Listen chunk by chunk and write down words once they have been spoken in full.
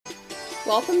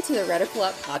Welcome to the Reticle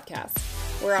Up podcast,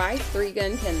 where I,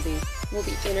 3-Gun Kenzie, will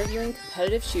be interviewing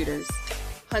competitive shooters,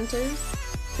 hunters,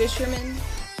 fishermen,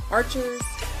 archers,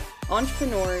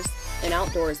 entrepreneurs, and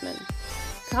outdoorsmen.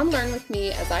 Come learn with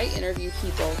me as I interview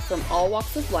people from all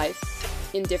walks of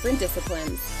life, in different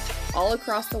disciplines, all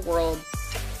across the world,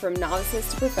 from novices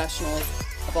to professionals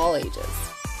of all ages.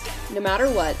 No matter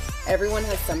what, everyone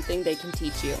has something they can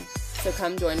teach you, so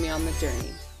come join me on the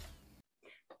journey.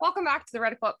 Welcome back to the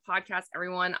Reticle Up podcast,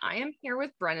 everyone. I am here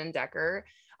with Brennen Decker.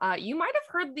 You might have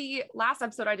heard the last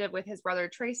episode I did with his brother,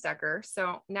 Trace Decker.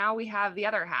 So now we have the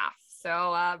other half.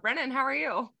 So Brennen, how are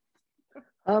you?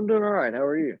 I'm doing all right. How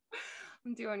are you?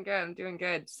 I'm doing good. I'm doing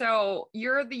good. So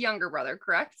you're the younger brother,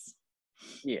 correct?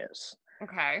 Yes.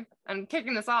 Okay. I'm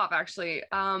kicking this off, actually.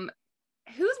 Who's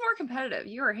more competitive,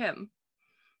 you or him?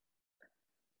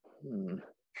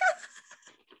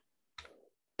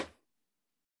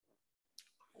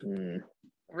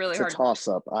 Really it's hard. a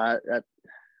toss-up. I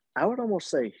would almost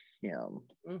say him.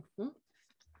 Mm-hmm.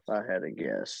 If I had to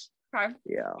guess. Okay.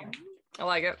 Yeah. I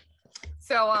like it.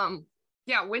 So,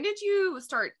 yeah, when did you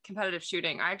start competitive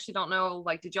shooting? I actually don't know.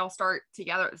 Like, did y'all start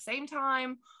together at the same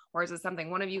time, or is it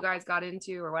something one of you guys got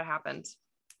into, or what happened?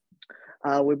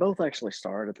 We both actually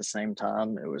started at the same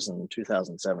time. It was in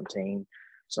 2017.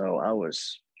 So I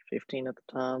was 15 at the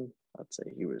time. I'd say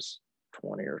he was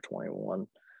 20 or 21.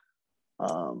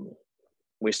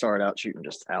 We started out shooting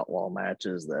just outlaw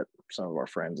matches that some of our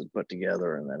friends had put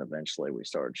together, and then eventually we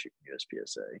started shooting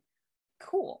USPSA.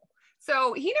 Cool.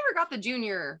 So he never got the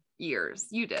junior years.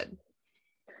 You did.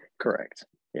 Correct.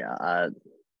 Yeah,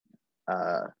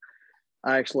 I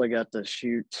actually got to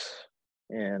shoot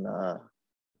in a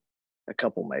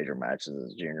couple major matches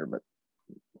as a junior, but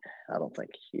I don't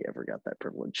think he ever got that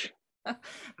privilege.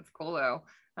 That's cool though.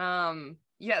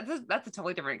 Yeah, that's a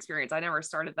totally different experience. I never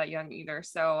started that young either.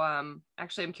 So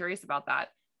actually I'm curious about that.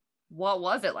 What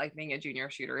was it like being a junior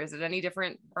shooter? Is it any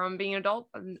different from being an adult,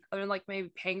 other than like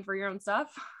maybe paying for your own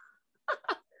stuff?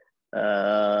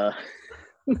 I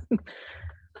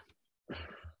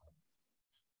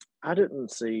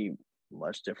didn't see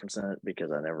much difference in it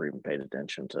because I never even paid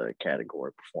attention to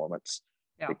category performance.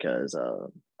 Yeah. Because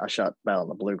I shot Battle in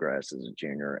the Bluegrass as a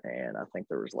junior, and I think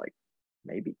there was like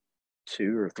maybe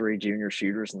 2 or 3 junior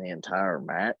shooters in the entire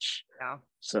match. Yeah.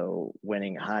 So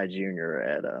winning high junior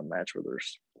at a match where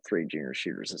there's 3 junior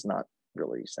shooters is not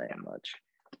really saying much.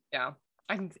 Yeah,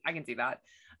 I can see that.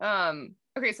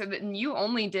 Okay, so then you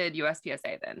only did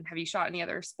USPSA then. Have you shot any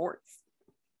other sports?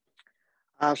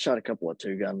 I've shot a couple of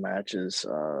 2-gun matches,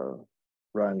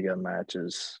 run gun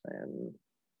matches, and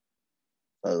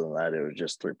other than that, it was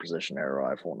just 3-position air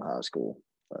rifle in high school.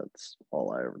 That's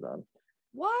all I ever done.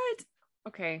 What?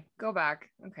 Okay, go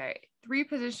back. Okay,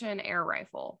 3-position air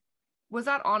rifle. Was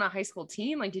that on a high school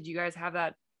team? Like, did you guys have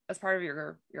that as part of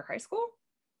your high school?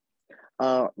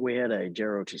 We had a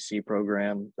JROTC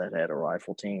program that had a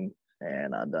rifle team,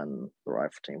 and I'd done the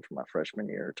rifle team from my freshman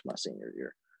year to my senior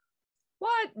year.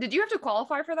 What? Did you have to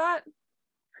qualify for that?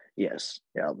 Yes.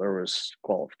 Yeah, there was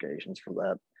qualifications for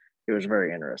that. It was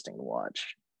very interesting to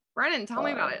watch. Brennen, tell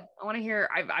me about it. I want to hear.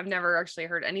 I've never actually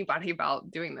heard anybody about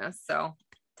doing this, so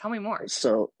tell me more.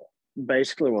 So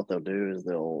basically what they'll do is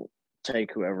they'll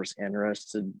take whoever's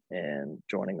interested in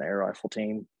joining the air rifle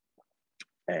team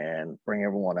and bring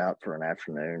everyone out for an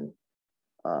afternoon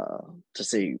to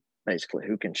see basically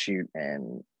who can shoot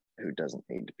and who doesn't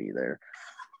need to be there.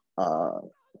 The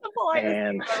politest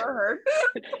thing I've ever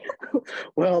heard.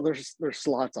 Well, there's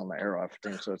slots on the air rifle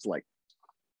team, so it's like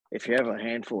if you have a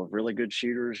handful of really good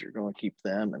shooters, you're going to keep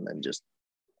them and then just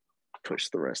push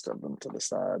the rest of them to the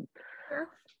side. Sure.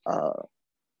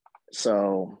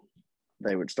 So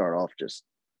they would start off just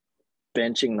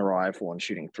benching the rifle and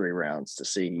shooting 3 rounds to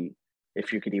see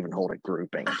if you could even hold a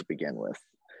grouping to begin with.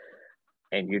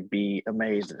 And you'd be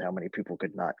amazed at how many people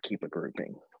could not keep a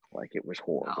grouping. Like, it was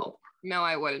horrible. No,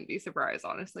 I wouldn't be surprised,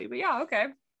 honestly. But yeah, okay.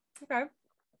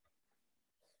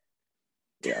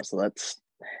 Yeah, so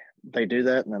they do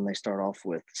that, and then they start off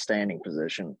with standing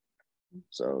position.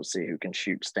 So see who can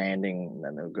shoot standing, and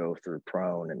then they'll go through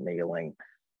prone and kneeling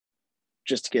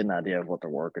just to get an idea of what they're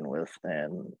working with.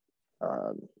 And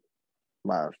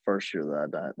my first year that I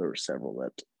done it, there were several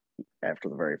that after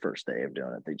the very first day of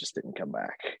doing it, they just didn't come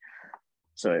back.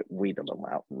 So it weeded them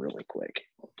out really quick.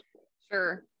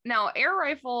 Sure. Now, air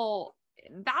rifle,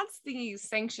 that's the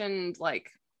sanctioned, like,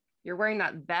 you're wearing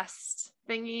that vest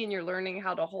thingy and you're learning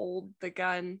how to hold the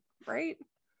gun, right?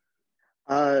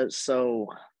 So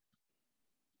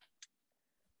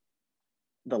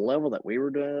the level that we were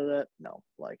doing it at, no,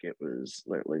 like it was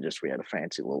literally just we had a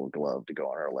fancy little glove to go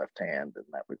on our left hand, and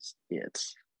that was it.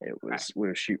 It was we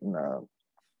were shooting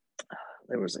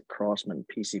it was a Crossman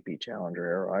PCP Challenger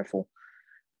air rifle.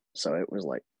 So it was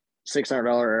like $600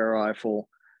 air rifle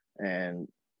and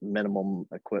minimum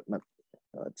equipment.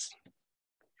 That's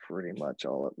pretty much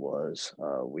all it was.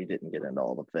 We didn't get into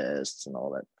all the vests and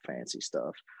all that fancy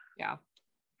stuff. Yeah.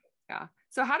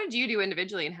 So how did you do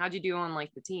individually, and how did you do on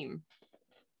like the team?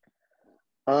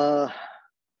 I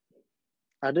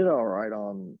did all right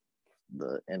on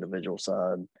the individual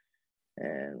side,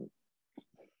 and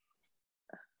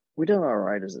we did all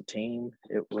right as a team.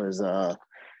 It was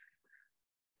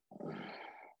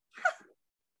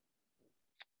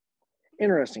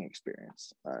interesting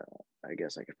experience. I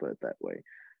guess I could put it that way.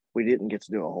 We didn't get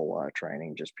to do a whole lot of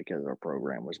training just because our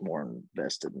program was more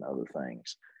invested in other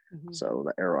things. Mm-hmm. So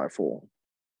the air rifle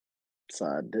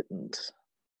side didn't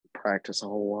practice a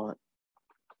whole lot.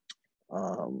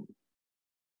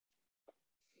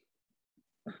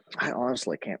 I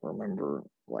honestly can't remember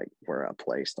like where I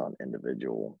placed on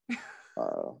individual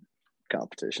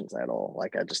competitions at all.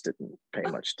 Like I just didn't pay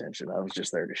much attention. I was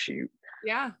just there to shoot.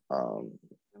 Yeah.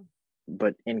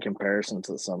 But in comparison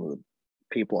to some of the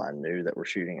people I knew that were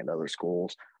shooting at other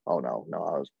schools, I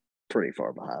was pretty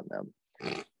far behind them.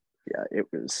 Yeah,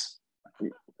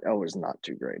 I was not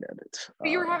too great at it. But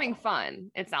you were having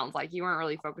fun. It sounds like you weren't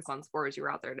really focused on scores. You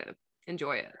were out there to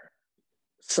enjoy it.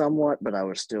 Somewhat, but I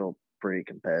was still pretty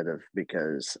competitive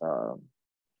because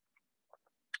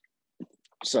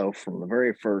so from the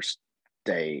very first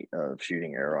day of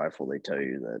shooting air rifle, they tell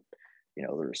you that,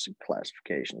 there's some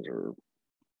classifications or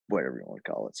whatever you want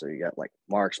to call it. So you got like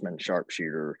marksman,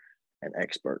 sharpshooter, and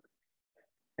expert.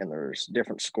 And there's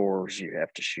different scores you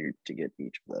have to shoot to get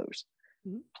each of those.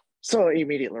 Mm-hmm. So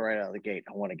immediately right out of the gate,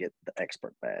 I want to get the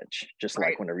expert badge. Just right.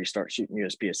 Like whenever you start shooting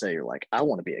USPSA, you're like, I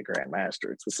want to be a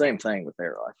grandmaster. It's the same thing with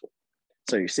air rifle.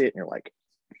 So you see it and you're like,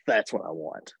 that's what I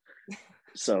want.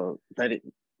 So that it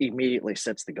immediately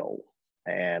sets the goal.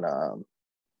 And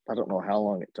I don't know how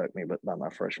long it took me, but by my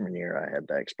freshman year, I had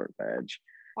the expert badge.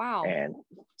 Wow. And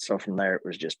so from there, it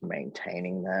was just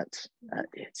maintaining that.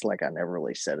 It's like I never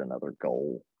really set another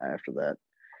goal after that,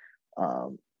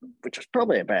 which was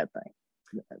probably a bad thing.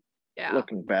 Yeah.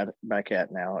 Looking back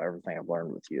at now, everything I've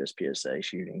learned with USPSA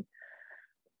shooting,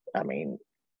 I mean,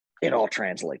 it all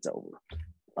translates over.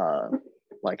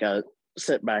 Like I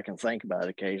sit back and think about it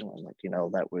occasionally. I'm like,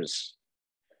 that was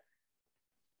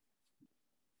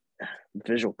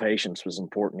visual patience was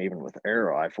important even with air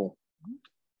rifle,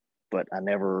 but I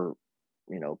never,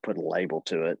 put a label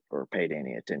to it or paid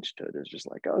any attention to it. It's just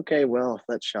like, okay, well, if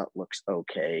that shot looks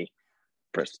okay,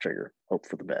 press the trigger, hope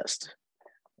for the best.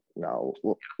 No,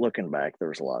 looking back, there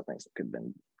was a lot of things that could have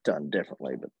been done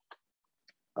differently, but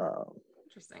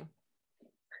interesting.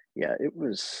 Yeah, it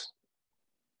was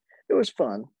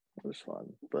fun. It was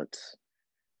fun, but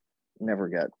never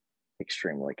got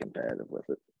extremely competitive with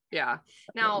it. Yeah.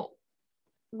 Now,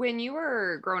 when you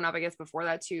were growing up, I guess before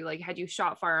that too, like, had you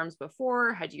shot firearms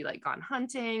before? Had you like gone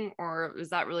hunting, or was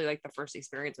that really like the first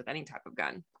experience with any type of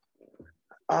gun?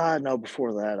 No,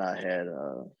 before that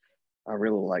I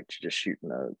really liked just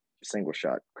shooting a single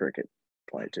shot cricket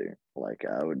 22. Like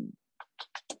I would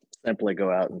simply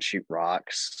go out and shoot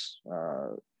rocks,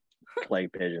 clay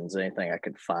pigeons, anything I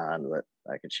could find that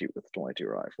I could shoot with a 22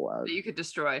 rifle. That you could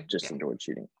destroy. Just enjoyed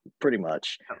shooting. Pretty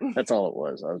much. That's all it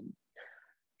was. I was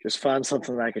just find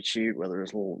something that I could shoot, whether it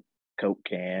was little Coke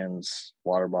cans,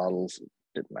 water bottles, it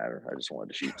didn't matter. I just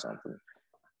wanted to shoot something.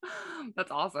 That's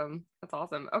awesome.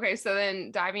 Okay, so then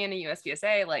diving into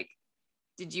USPSA, like,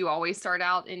 did you always start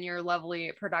out in your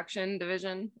lovely production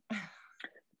division?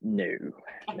 No.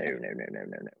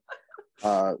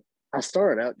 I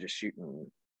started out just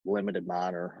shooting limited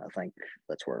minor. I think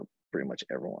that's where pretty much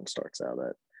everyone starts out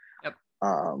at. Yep.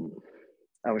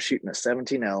 I was shooting a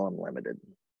 17L unlimited,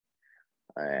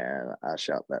 and I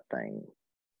shot that thing.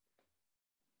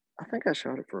 I think I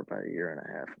shot it for about a year and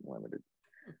a half unlimited,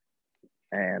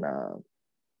 and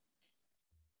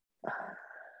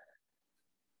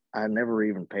I never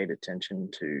even paid attention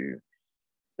to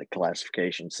the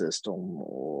classification system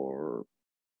or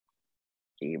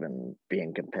even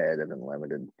being competitive and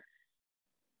limited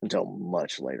until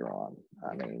much later on.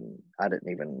 I mean, I didn't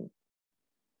even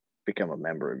become a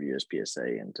member of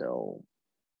USPSA until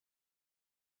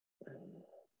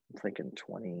I'm thinking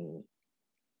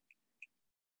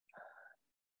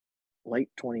late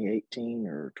 2018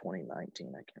 or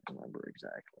 2019. I can't remember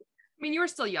exactly. I mean, you were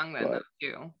still young then, though,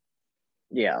 too.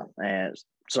 Yeah, and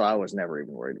so I was never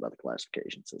even worried about the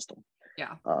classification system.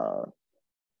 Yeah.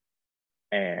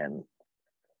 And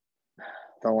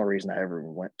the only reason I ever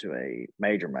went to a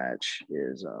major match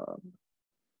is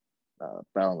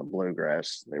Battle in the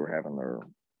Bluegrass. They were having their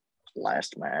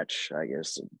last match, I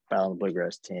guess, Battle in the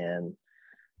Bluegrass 10.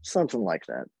 something like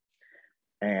that.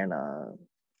 And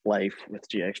Leif with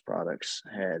GX Products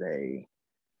had a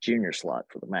junior slot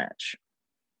for the match.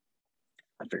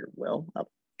 I figured, well, I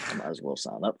might as well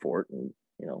sign up for it and,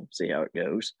 see how it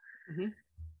goes. Mm-hmm.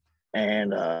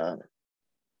 And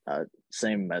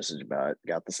same message about it,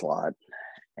 got the slot.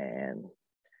 And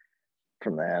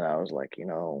from that, I was like,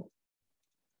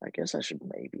 I guess I should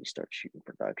maybe start shooting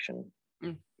production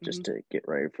just to get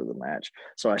ready for the match.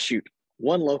 So I shoot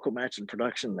one local match in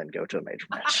production, then go to a major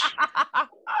match.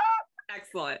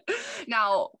 Excellent.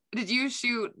 Now, did you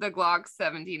shoot the Glock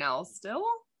 17L still?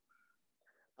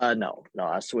 No,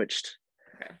 I switched.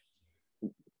 Okay. A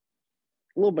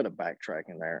little bit of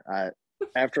backtracking there.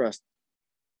 After I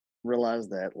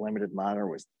realized that limited minor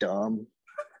was dumb,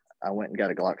 I went and got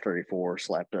a Glock 34,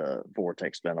 slapped a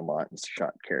Vortex Venom on it, and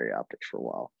shot carry optics for a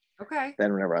while. Okay.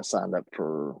 Then whenever I signed up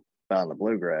for Bound the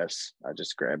Bluegrass, I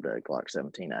just grabbed a Glock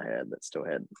 17 I had that still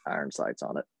had iron sights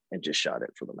on it and just shot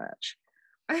it for the match.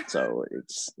 So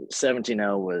it's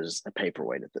 17L was a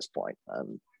paperweight at this point.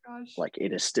 Gosh. Like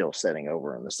it is still sitting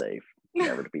over in the safe,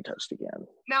 never to be touched again.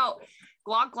 Now,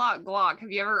 Glock.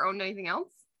 Have you ever owned anything else?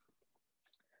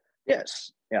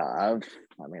 Yes. Yeah. I've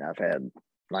had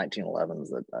 1911s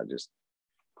that I just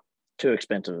too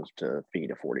expensive to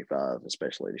feed a 45,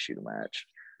 especially to shoot a match.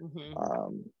 Mm-hmm.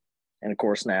 And of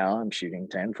course now I'm shooting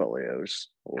 10 folios,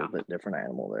 a little bit different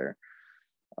animal there.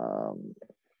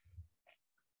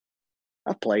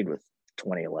 I've played with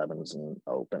 2011s and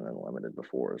open and limited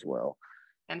before as well.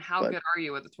 And how good are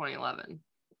you with the 2011?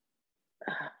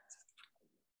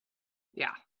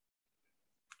 Yeah.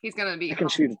 He's going to be. I can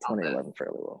shoot a 2011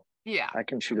 fairly well. Yeah. I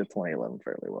can shoot a 2011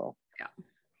 fairly well. Yeah.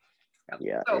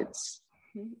 Yeah, so,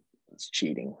 it's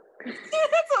cheating. That's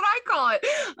what I call it.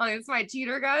 It's my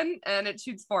cheater gun and it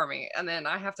shoots for me. And then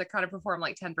I have to kind of perform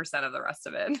like 10% of the rest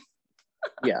of it.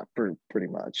 Yeah, pretty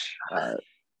much.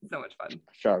 So much fun. I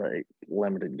shot a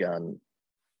limited gun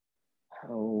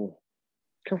a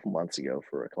couple months ago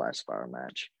for a classifier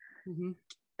match. Mm-hmm.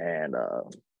 And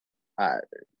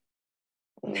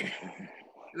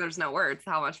there's no words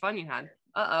how much fun you had.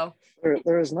 Uh-oh.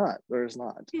 There is not.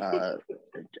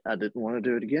 I didn't want to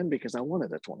do it again because I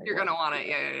wanted a 20. You're gonna want it.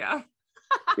 Yeah.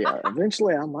 Yeah,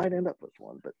 eventually I might end up with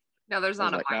one, but no, there's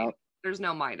not a might. There's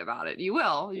no might about it. You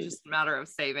will. It's just a matter of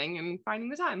saving and finding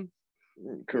the time.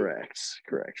 Correct.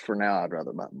 For now, I'd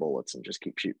rather buy bullets and just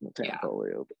keep shooting the 10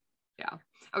 folio. Yeah.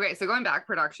 Okay, so going back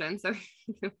production. So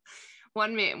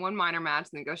one minor match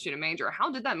and then go shoot a major. How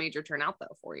did that major turn out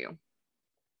though for you?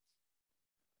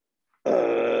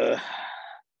 Let's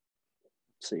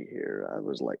see here. I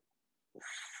was like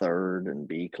third in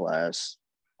B class.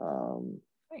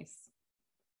 Nice.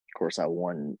 Of course, I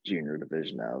won junior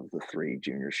division out of the 3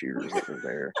 junior shooters that were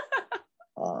there.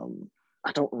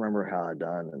 I don't remember how I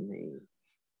done in the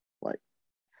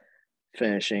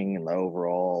finishing in the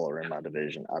overall or in my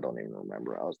division. I don't even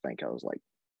remember. I was like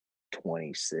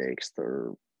 26th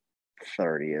or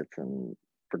 30th in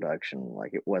production.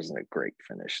 Like it wasn't a great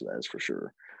finish, that's for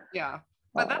sure. Yeah,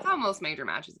 but that's how most major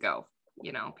matches go.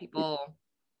 People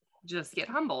just get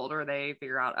humbled or they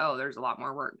figure out, oh, there's a lot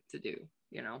more work to do.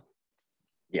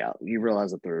 Yeah, you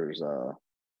realize that there's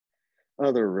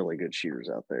other really good shooters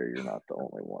out there. You're not the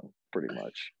only one, pretty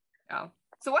much. Yeah.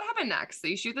 So what happened next? So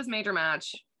you shoot this major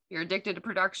match. You're addicted to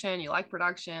production. You like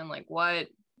production. Like what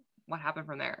happened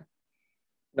from there?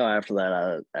 No, after that,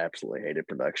 I absolutely hated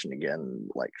production again.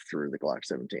 Like threw the Glock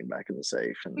 17 back in the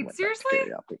safe and went seriously? back to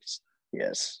carry optics.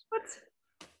 Yes. What?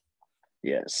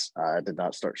 Yes, I did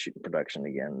not start shooting production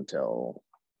again until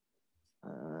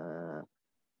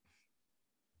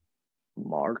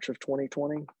March of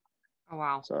 2020. Oh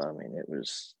wow! So it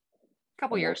was a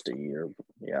couple years, almost a year.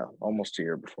 Yeah, almost a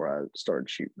year before I started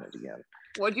shooting it again.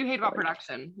 What did you hate about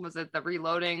production? Was it the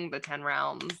reloading, the 10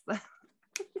 rounds? The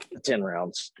 10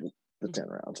 rounds. The 10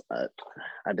 rounds.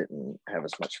 I didn't have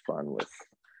as much fun with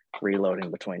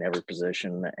reloading between every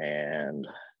position, and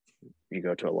you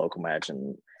go to a local match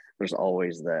and there's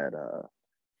always that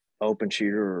open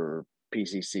shooter or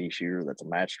PCC shooter that's a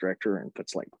match director and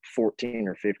puts like 14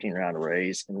 or 15 round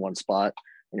arrays in one spot,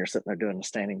 and you're sitting there doing a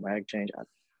standing mag change. I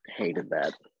hated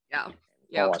that. Yeah.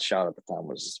 All I shot at the time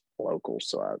was local,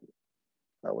 so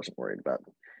I wasn't worried about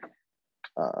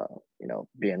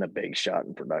being a big shot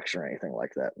in production or anything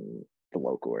like that in the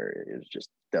local area. It was just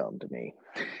dumb to me.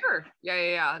 Sure.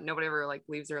 Yeah. Nobody ever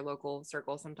leaves their local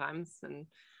circle sometimes and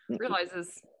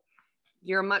realizes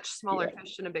you're a much smaller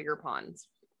fish in a bigger pond.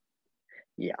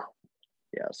 Yeah.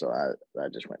 So I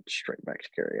just went straight back to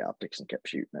carry optics and kept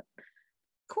shooting it.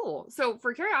 Cool. So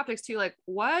for carry optics too,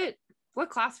 what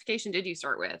classification did you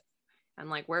start with, and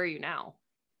where are you now?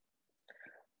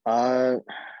 I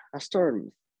started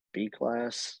with B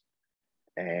class,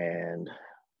 and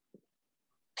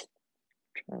I'm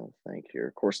trying to think here.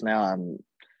 Of course, now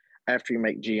after you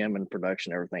make GM and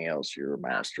production, everything else you're a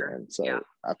master. And so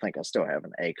I think I still have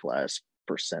an A class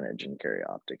percentage in carry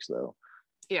optics though.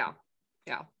 Yeah.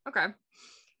 Okay.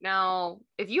 Now,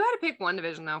 if you had to pick one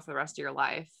division now for the rest of your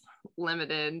life,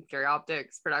 limited, carry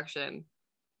optics, production,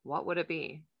 what would it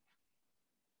be?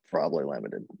 Probably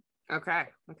limited. Okay.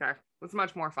 It's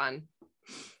much more fun.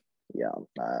 Yeah,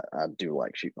 I do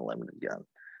like shooting a limited gun.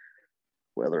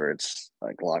 Whether it's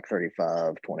like Glock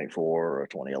 35, 24, or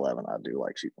 2011, I do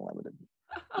like shooting limited.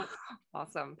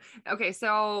 Awesome. Okay,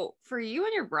 so for you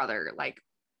and your brother, like,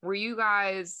 were you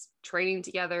guys training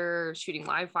together, shooting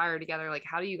live fire together? Like,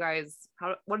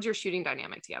 what's your shooting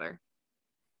dynamic together?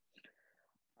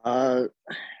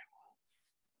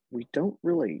 We don't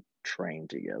really train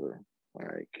together.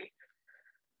 Like,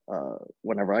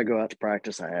 whenever I go out to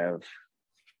practice, I have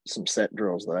some set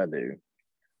drills that I do.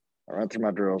 I run through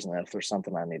my drills, and if there's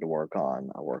something I need to work on,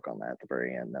 I work on that at the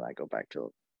very end. Then I go back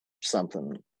to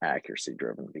something accuracy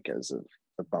driven because of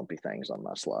the bumpy things on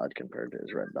my slide compared to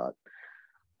his red dot.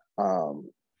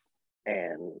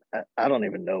 And I don't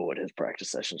even know what his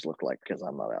practice sessions look like because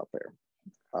I'm not out there.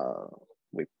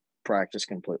 We practice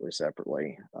completely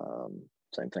separately.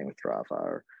 Same thing with dry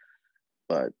fire.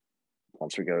 But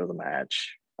once we go to the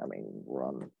match, I mean, we're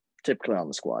typically on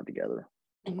the squad together.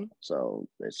 Mm-hmm. So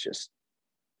it's just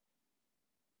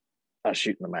us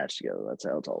shooting the match together. That's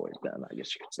how it's always been, I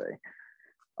guess you could say.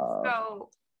 So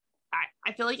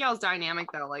I feel like y'all's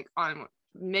dynamic though, like on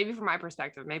maybe from my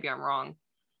perspective, maybe I'm wrong.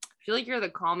 I feel like you're the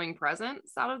calming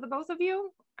presence out of the both of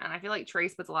you. And I feel like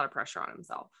Trace puts a lot of pressure on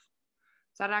himself.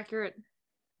 Is that accurate?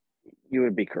 You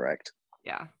would be correct.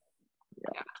 Yeah.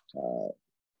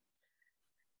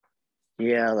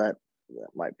 That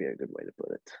might be a good way to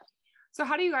put it. So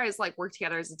how do you guys like work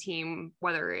together as a team,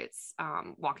 whether it's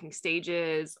walking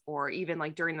stages or even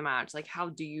like during the match? Like, how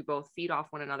do you both feed off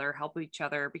one another, help each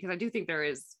other? Because I do think there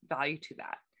is value to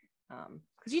that.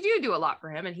 Because you do a lot for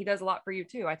him and he does a lot for you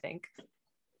too, I think.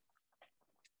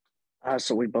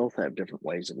 So we both have different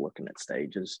ways of looking at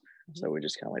stages. Mm-hmm. So we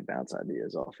just kind of like bounce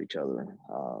ideas off each other.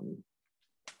 Of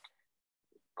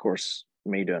course,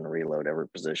 me doing a reload every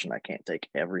position, I can't take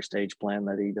every stage plan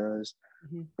that he does,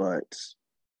 mm-hmm. but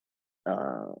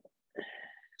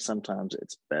sometimes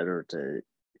it's better to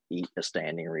eat a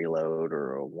standing reload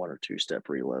or a 1 or 2 step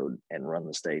reload and run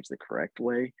the stage the correct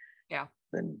way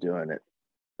than doing it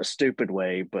a stupid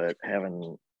way, but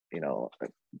having, a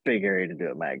big area to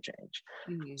do a mag change.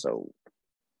 Mm-hmm. So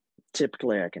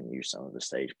typically I can use some of the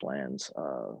stage plans.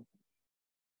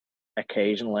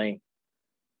 Occasionally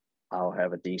I'll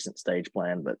have a decent stage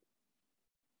plan, but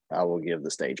I will give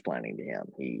the stage planning to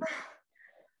him.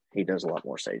 He does a lot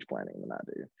more stage planning than I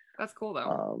do. That's cool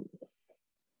though.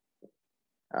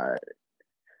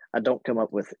 I don't come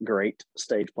up with great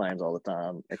stage plans all the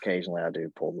time. Occasionally I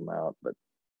do pull them out, but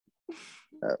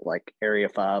like Area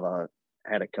 5, I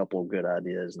had a couple of good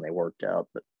ideas and they worked out,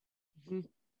 but mm-hmm.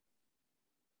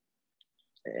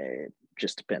 It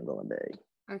just depends on the day.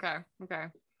 Okay.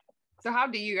 So how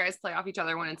do you guys play off each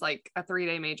other when it's like a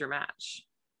 3-day major match?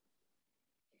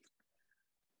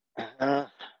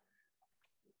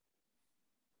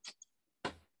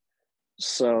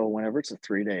 So whenever it's a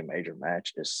 3-day major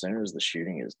match, as soon as the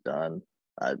shooting is done,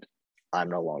 I'm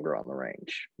no longer on the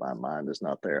range. My mind is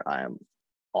not there. I am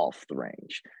off the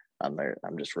range. I'm there.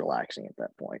 I'm just relaxing at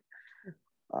that point.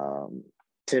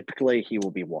 Typically, he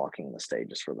will be walking the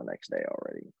stages for the next day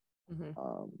already. Mm-hmm.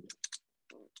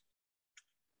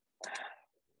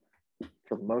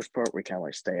 For the most part, we kind of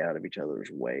like stay out of each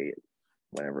other's way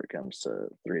whenever it comes to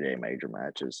 3-day major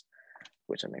matches,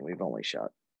 which, I mean, we've only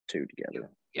shot 2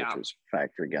 together, which was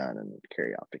Factory Gun and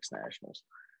Carry Optics Nationals.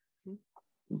 Mm-hmm.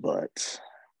 But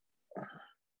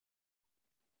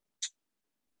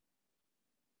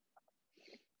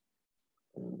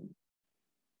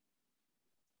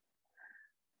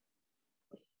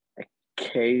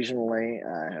occasionally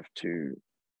I have to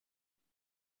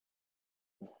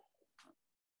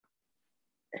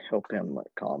help him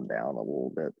calm down a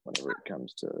little bit whenever it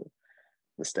comes to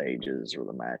the stages or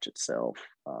the match itself.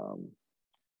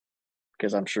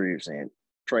 Because I'm sure you've seen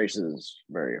Trace is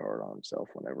very hard on himself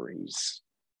whenever he's,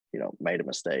 made a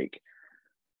mistake.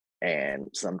 And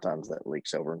sometimes that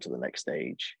leaks over into the next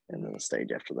stage and then the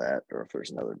stage after that, or if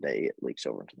there's another day, it leaks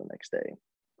over into the next day.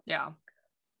 Yeah.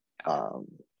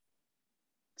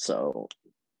 So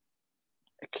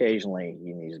occasionally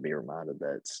he needs to be reminded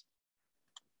that it's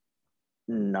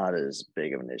not as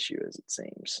big of an issue as it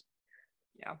seems.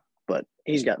 Yeah. But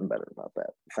he's gotten better about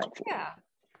that, thankfully. Yeah.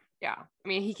 Yeah. I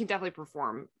mean, he can definitely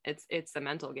perform. It's the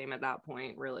mental game at that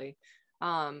point, really.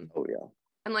 Oh yeah.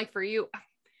 And like for you,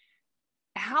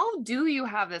 how do you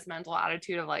have this mental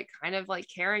attitude of like kind of like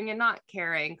caring and not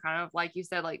caring, kind of like you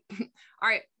said, like, all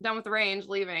right, done with the range,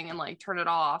 leaving, and like turn it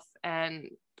off. And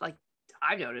like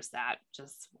I've noticed that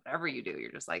just whatever you do,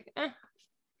 you're just like, eh.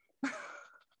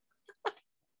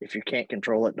 If you can't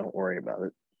control it, don't worry about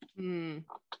it.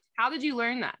 How did you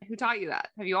learn that? Who taught you that?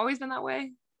 Have you always been that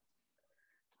way?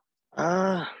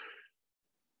 I've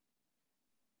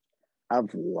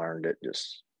learned it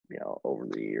just, over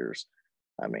the years.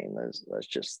 I mean, that's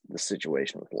just the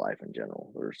situation with life in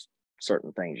general. There's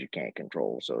certain things you can't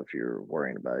control. So if you're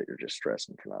worrying about it, you're just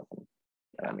stressing for nothing.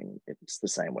 And I mean, it's the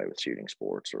same way with shooting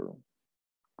sports or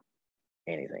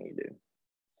anything you do.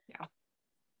 Yeah.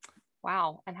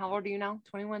 Wow. And how old are you now?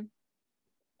 21?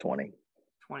 20.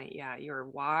 20. Yeah, you're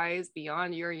wise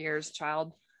beyond your years,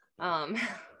 child.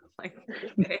 Like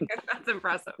that's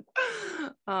impressive.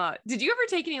 Did you ever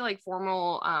take any like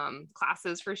formal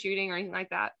classes for shooting or anything like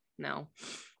that? No.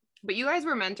 But you guys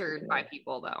were mentored by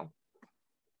people though.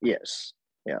 Yes.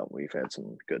 Yeah, we've had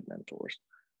some good mentors.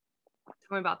 Tell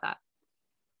me about that.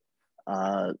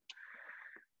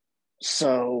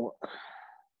 So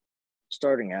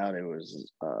starting out, it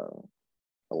was a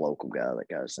local guy that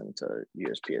got us into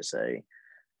USPSA,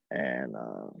 and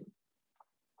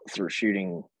through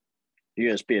shooting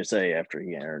USPSA, after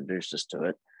he introduced us to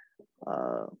it,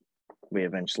 we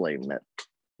eventually met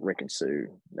Rick and Sue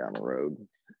down the road,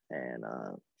 and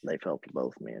they've helped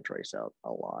both me and Trace out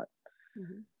a lot.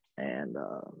 Mm-hmm. And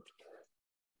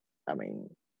I mean,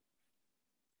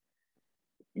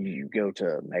 you go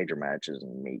to major matches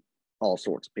and meet all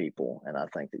sorts of people, and I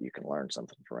think that you can learn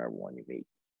something from everyone you meet,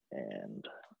 and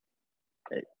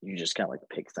you just kind of like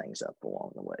pick things up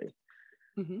along the way.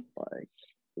 Mm-hmm. Like,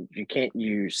 you can't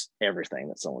use everything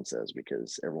that someone says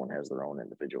because everyone has their own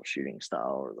individual shooting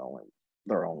style or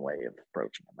their own way of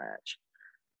approaching a match.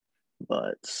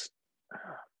 But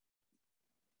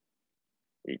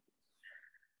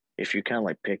if you kind of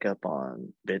like pick up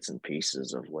on bits and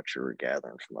pieces of what you're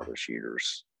gathering from other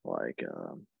shooters, like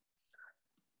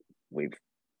we've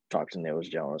talked to Nils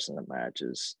Jonas in the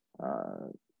matches,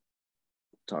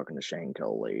 talking to Shane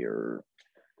Coley, or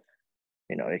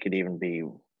it could even be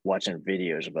watching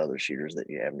videos of other shooters that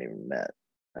you haven't even met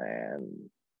and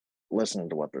listening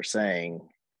to what they're saying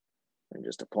and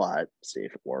just apply it, see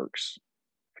if it works.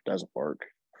 If it doesn't work,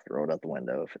 throw it out the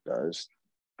window. If it does,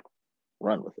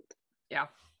 run with it. Yeah.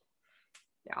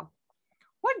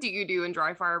 What do you do in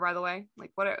dry fire, by the way?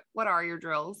 Like what are your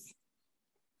drills?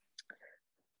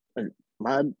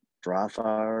 My dry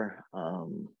fire, of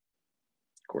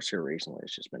course, here recently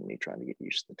it's just been me trying to get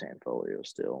used to the Tanfolio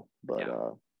still, but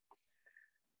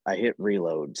I hit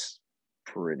reloads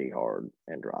pretty hard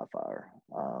in dry fire.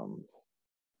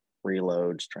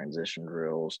 Reloads, transition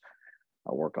drills.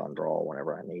 I work on draw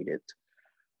whenever I need it.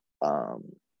 I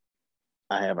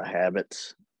have a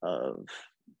habit of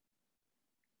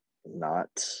not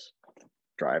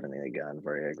driving the gun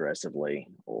very aggressively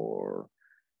or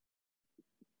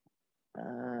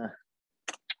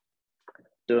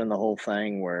doing the whole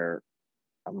thing where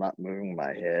I'm not moving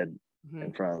my head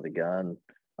in front of the gun.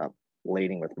 I'm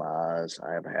leading with my eyes.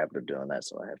 I have a habit of doing that,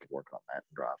 so I have to work on that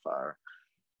in dry fire.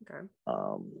 Okay.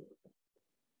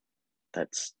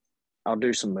 I'll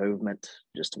do some movement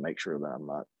just to make sure that I'm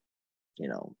not,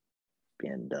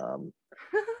 being dumb.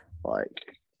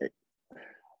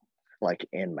 like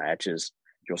in matches,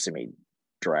 you'll see me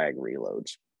drag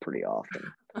reloads pretty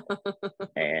often.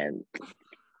 And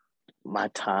my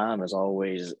time is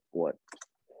always what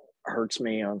hurts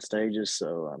me on stages.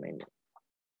 So, I mean,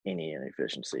 any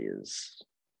inefficiency is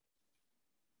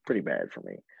pretty bad for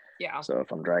me. Yeah. So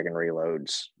if I'm dragging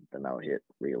reloads, then I'll hit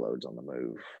reloads on the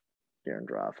move during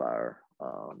dry fire,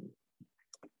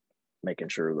 making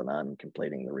sure that I'm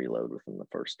completing the reload within the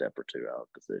first step or two out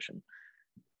of position.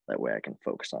 That way I can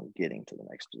focus on getting to the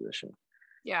next position.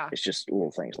 Yeah. It's just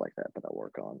little things like that I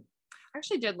work on. I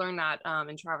actually did learn that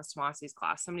in Travis Tomasi's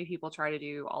class. So many people try to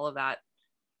do all of that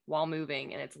while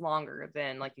moving, and it's longer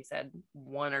than, like you said,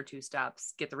 1 or 2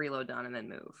 steps, get the reload done and then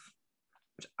move,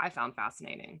 which I found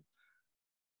fascinating.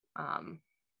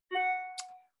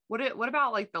 What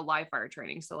about like the live fire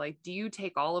training? So like, do you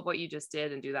take all of what you just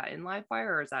did and do that in live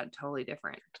fire, or is that totally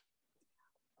different?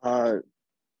 My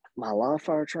live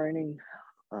fire training,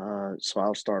 so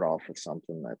I'll start off with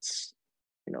something that's,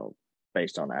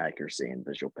 based on accuracy and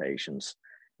visual patience,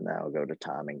 and then I'll go to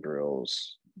timing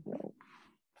drills,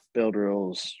 bill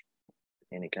drills,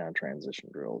 any kind of transition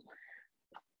drills,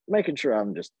 making sure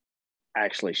I'm just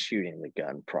actually shooting the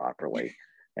gun properly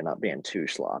and not being too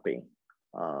sloppy.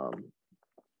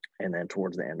 And then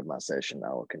towards the end of my session,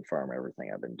 I will confirm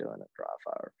everything I've been doing at dry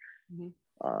fire.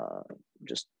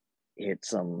 Just hit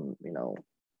some,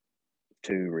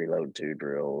 2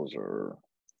 drills, or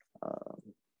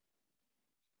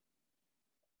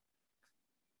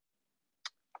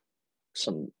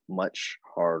some much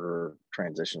harder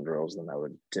transition drills than I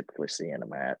would typically see in a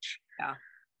match. Yeah.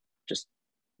 Just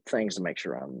things to make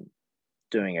sure I'm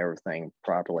doing everything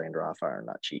properly in dry fire and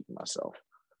not cheating myself.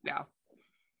 Yeah.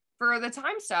 For the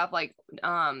time stuff, like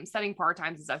setting par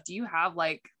times and stuff, do you have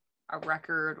like a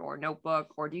record or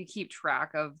notebook, or do you keep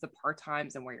track of the par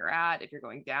times and where you're at, if you're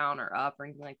going down or up or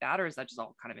anything like that? Or is that just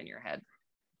all kind of in your head?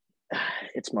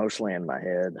 It's mostly in my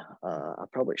head. I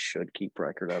probably should keep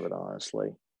record of it, honestly.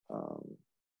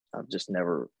 I've just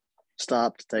never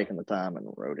stopped taking the time and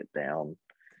wrote it down,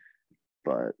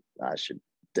 but I should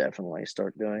definitely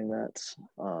start doing that.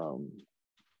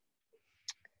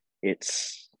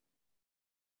 It's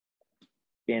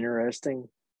interesting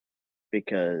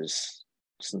because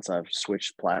since I've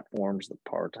switched platforms, the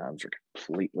par times are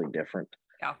completely different.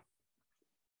 Yeah.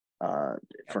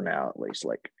 For now, at least,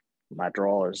 like my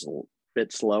draw is a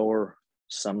bit slower.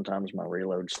 Sometimes my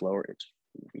reload slower. It's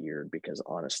weird because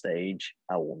on a stage,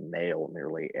 I will nail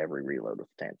nearly every reload with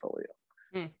the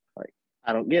Tanfolio. Like,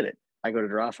 I don't get it. I go to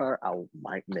dry fire, I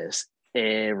might miss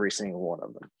every single one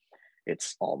of them.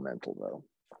 It's all mental, though.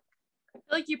 I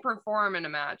feel like you perform in a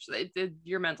match.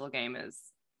 Your mental game is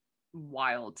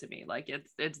wild to me. Like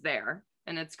it's there,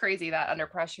 and it's crazy that under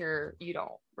pressure you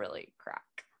don't really crack.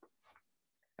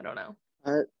 I don't know.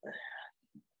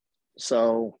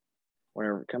 So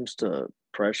whenever it comes to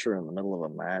pressure in the middle of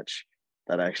a match,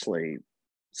 that actually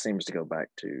seems to go back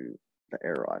to the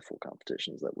air rifle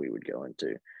competitions that we would go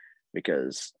into,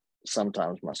 because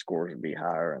sometimes my scores would be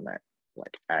higher in that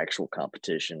like actual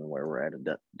competition where we're at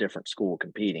a different school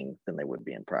competing than they would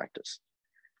be in practice.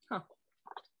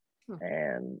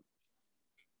 And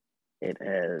it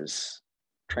has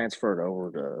transferred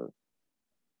over to,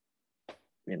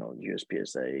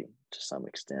 USPSA to some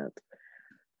extent.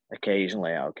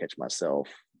 Occasionally I'll catch myself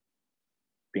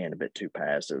being a bit too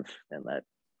passive, and that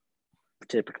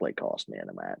typically cost me in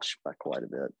a match by quite a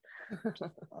bit.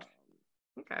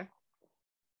 Okay.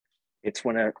 It's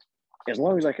when as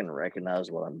long as I can recognize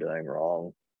what I'm doing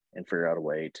wrong and figure out a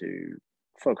way to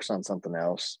focus on something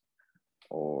else,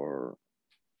 or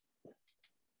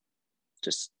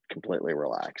just completely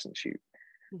relax and shoot.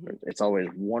 It's always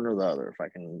one or the other. If I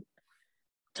can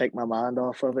take my mind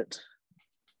off of it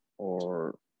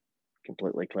or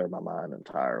completely clear my mind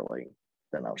entirely,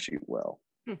 then I'll shoot well.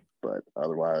 But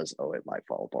otherwise, it might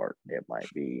fall apart. It might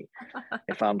be,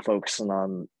 if I'm focusing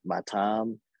on my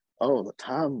time, the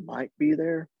time might be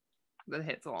there. The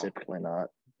hits won't. Typically not.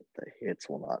 The hits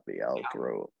will not be. I'll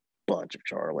throw a bunch of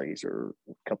Charlies or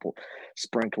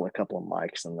sprinkle a couple of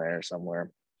mics in there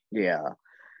somewhere. Yeah,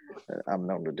 I'm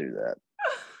known to do that.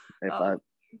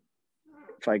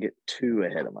 If I get too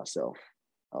ahead of myself,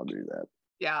 I'll do that.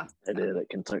 Yeah. I did at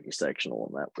Kentucky Sectional,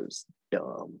 and that was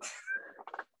dumb.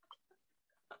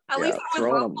 At least it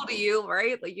was local to you,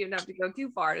 right? Like you didn't have to go too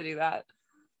far to do that.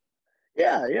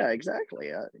 Yeah,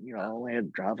 exactly. I only had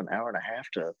to drive an hour and a half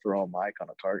to throw a mic on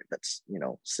a target that's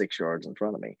 6 yards in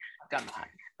front of me.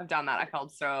 I've done that. I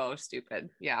felt so stupid.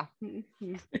 Yeah.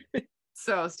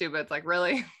 So stupid. It's like,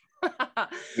 really?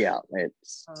 Yeah,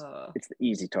 it's the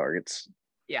easy targets.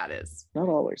 Yeah, it is. Not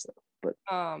always though, but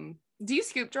do you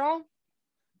scoop draw?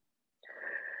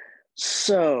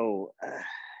 So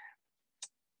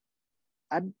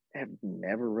I have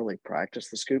never really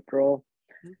practiced the scoop draw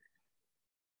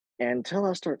until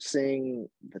I start seeing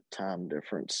the time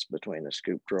difference between a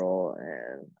scoop draw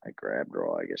and a grab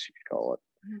draw, I guess you could call it.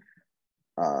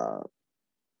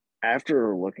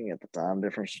 After looking at the time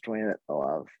difference between it,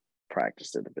 I've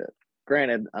practiced it a bit.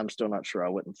 Granted, I'm still not sure I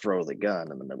wouldn't throw the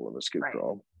gun in the middle of a scoop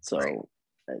draw. So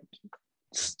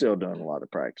still doing a lot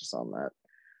of practice on that.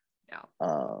 Yeah.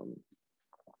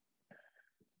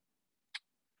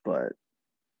 But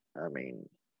I mean,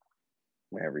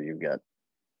 whenever you've got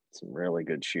some really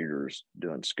good shooters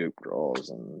doing scoop draws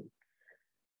and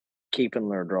keeping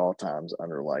their draw times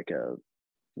under like a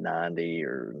 90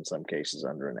 or in some cases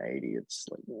under an 80, it's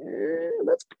like,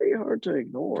 that's pretty hard to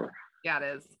ignore. Yeah,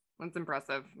 it is. That's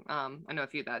impressive. I know a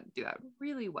few that do that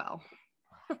really well.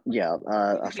 Yeah,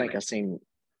 I think I've seen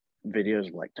videos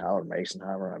of like Tyler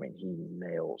Masonheimer. I mean, he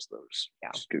nails those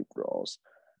scoop draws.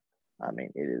 I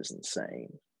mean, it is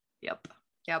insane. Yep.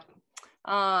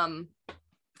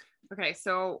 Okay,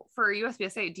 so for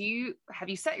USPSA, have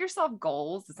you set yourself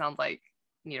goals? It sounds like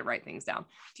you need to write things down.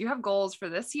 Do you have goals for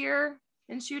this year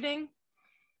in shooting?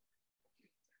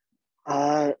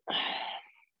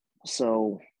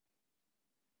 So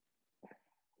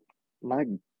My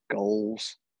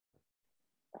goals,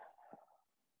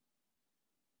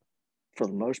 for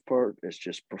the most part, is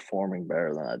just performing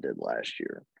better than I did last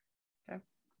year. Okay.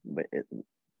 But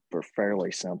they're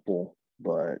fairly simple.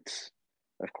 But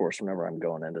of course, whenever I'm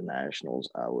going into nationals,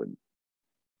 I would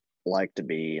like to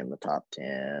be in the top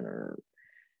 10, or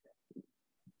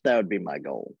that would be my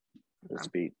goal, is to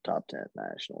be top 10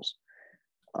 nationals.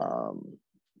 Of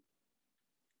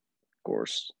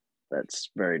course, that's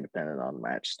very dependent on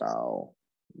match style,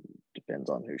 depends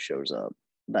on who shows up,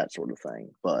 that sort of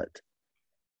thing. But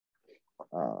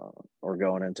or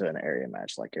going into an area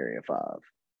match like Area 5.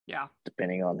 Yeah.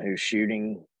 Depending on who's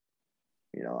shooting,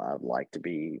 I'd like to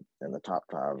be in the top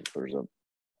 5 if there's a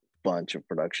bunch of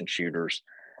production shooters,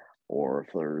 or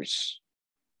if there's,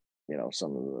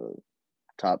 some of the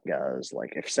top guys.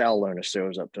 Like if Sal Luna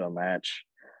shows up to a match,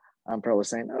 I'm probably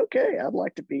saying, okay, I'd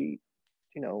like to be,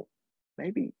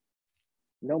 maybe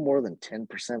no more than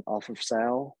 10% off of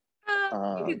Sal.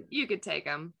 You could take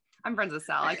him. I'm friends with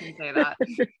Sal. I can say that.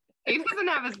 He doesn't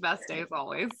have his best days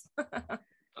always.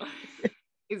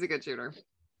 He's a good shooter.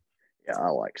 Yeah, I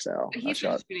like Sal. I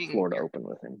shot Florida Open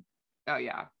with him. Oh,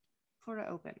 yeah. Florida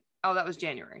Open. Oh, that was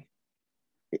January.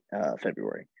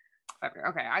 February.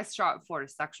 Okay, I shot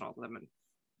Florida sectionals with him in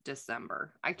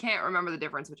December. I can't remember the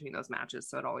difference between those matches,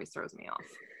 so it always throws me off.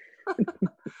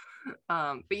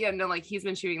 But yeah, no, like he's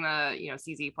been shooting the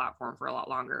CZ platform for a lot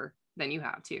longer than you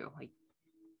have too. Like,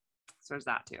 so there's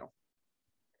that too.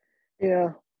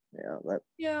 Yeah.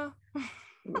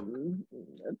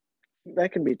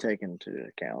 That can be taken into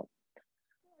account.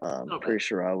 I'm pretty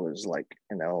sure I was like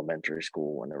in elementary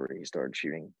school whenever he started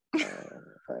shooting. I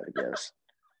guess.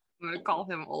 I'm gonna call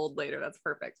him old later. That's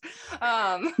perfect.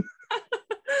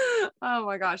 Oh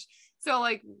my gosh. So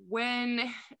like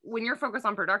when you're focused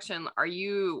on production, are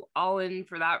you all in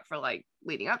for that for like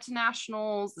leading up to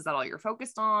nationals? Is that all you're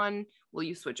focused on? Will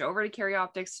you switch over to carry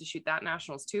optics to shoot that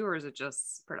nationals too, or is it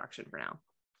just production for now?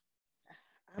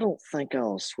 I don't think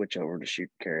I'll switch over to shoot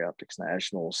carry optics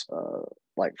nationals.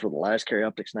 Like for the last carry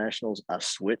optics nationals, I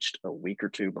switched a week or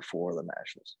two before the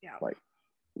nationals. Yeah. Like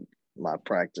my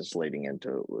practice leading into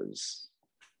it was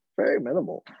very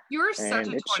minimal. You were such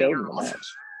a 20-year-old.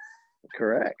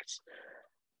 Correct.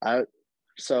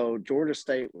 So Georgia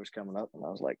State was coming up, and I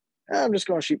was like, I'm just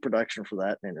going to shoot production for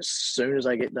that. And as soon as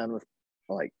I get done with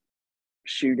like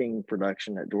shooting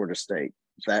production at Georgia State,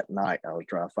 that night I was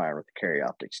dry firing with the carry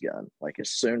optics gun. Like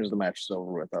as soon as the match was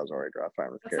over with, I was already dry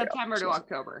firing with the carry September optics to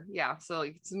October. Yeah. So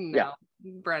it's now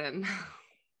Brennen.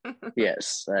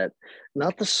 Yes, that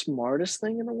not the smartest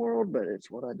thing in the world, but it's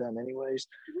what I've done anyways.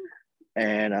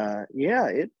 And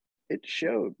it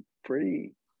showed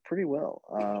pretty well.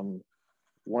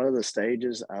 One of the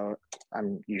stages,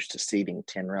 I'm used to seating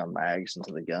 10-round mags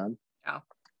into the gun.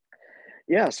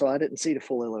 Yeah, so I didn't seat a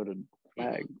fully loaded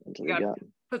mag into the gun.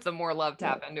 Put some more love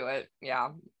tap into it.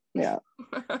 Yeah. Yeah.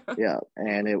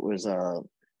 And it was I'm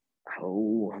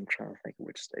trying to think of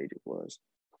which stage it was.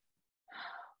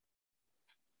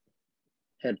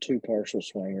 Had 2 partial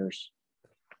swingers.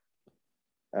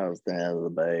 That was the end of the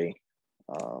bay.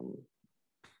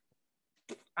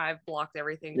 I've blocked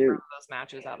everything from those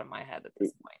matches out of my head at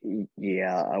this point.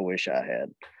 Yeah, I wish I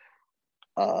had.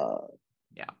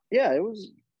 It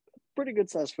was a pretty good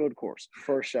sized field course.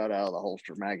 First shot out of the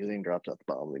holster, magazine dropped out the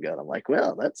bottom of the gun. I'm like,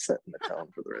 well, that's setting the tone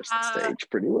for the rest of the stage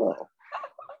pretty well.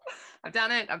 I've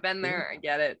done it. I've been there. I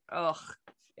get it. Oh,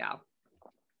 yeah.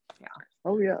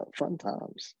 Oh yeah, fun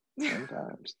times.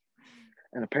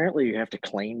 And apparently you have to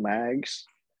clean mags.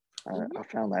 I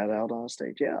found that out on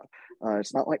stage.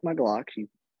 It's not like my Glock. You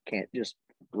can't just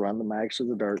run the mags through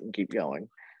the dirt and keep going.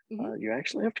 You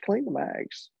actually have to clean the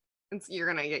mags. And so you're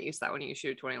gonna get used to that when you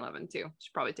shoot 2011 too.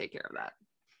 Should probably take care of that.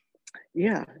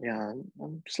 Yeah,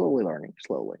 I'm slowly learning.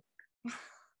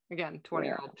 Again,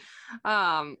 20-year-old.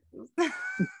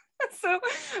 So,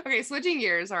 okay, switching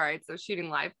gears. All right, so shooting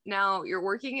live. Now you're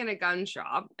working in a gun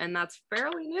shop, and that's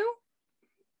fairly new.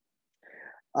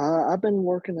 I've been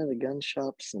working in a gun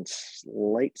shop since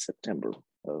late September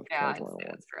of 2021.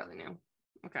 It's fairly new.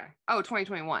 Okay. Oh,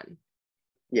 2021.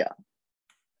 Yeah.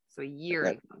 So a year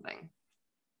and something.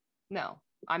 No,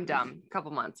 I'm dumb. A couple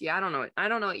months. Yeah, I don't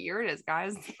know what year it is,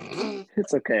 guys.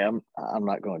 It's okay. I'm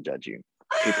not going to judge you.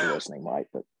 People listening might,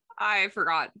 but I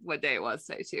forgot what day it was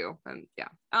today too.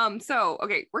 And so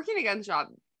okay, working in a gun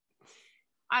shop.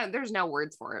 There's no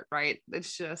words for it, right?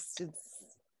 It's just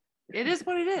it is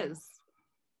what it is.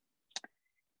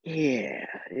 Yeah,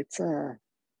 it's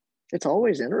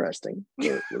always interesting.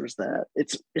 There's that.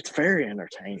 It's very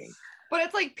entertaining. But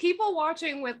it's like people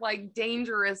watching with like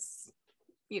dangerous,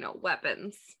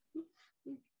 weapons.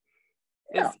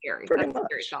 It's scary. That's a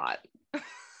scary thought.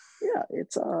 Yeah,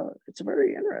 it's a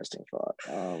very interesting thought.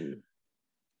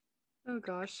 Oh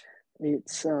gosh.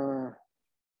 It's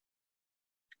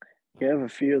you have a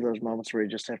few of those moments where you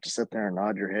just have to sit there and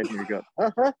nod your head and you go,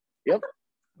 uh-huh, yep,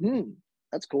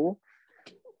 that's cool.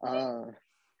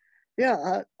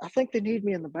 Yeah, I think they need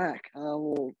me in the back. I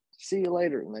will see you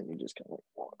later. And then you just kind of like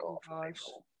walk Oh off. gosh.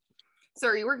 So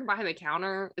are you working behind the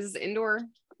counter? Is this indoor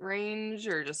range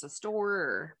or just a store?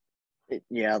 Or?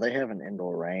 Yeah, they have an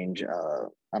indoor range.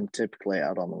 I'm typically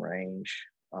out on the range.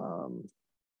 Uh,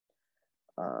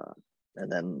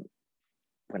 and then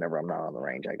whenever I'm not on the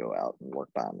range, I go out and work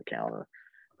behind the counter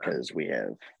because we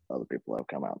have other people that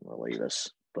come out and relieve us.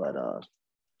 But I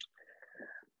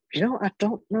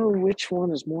don't know which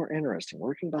one is more interesting,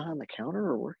 working behind the counter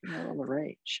or working out on the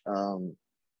range.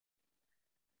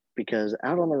 Because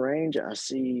out on the range, I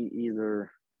see either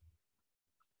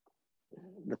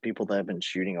the people that have been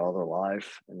shooting all their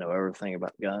life and know everything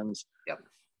about guns, Yep.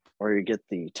 or you get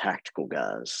the tactical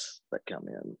guys that come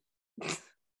in.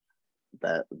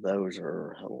 Those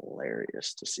are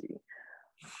hilarious to see.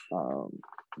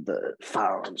 The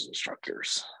firearms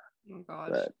instructors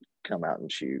that come out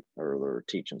and shoot, or they're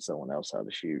teaching someone else how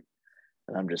to shoot,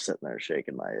 and I'm just sitting there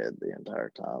shaking my head the entire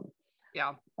time.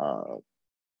 Yeah.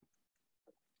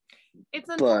 It's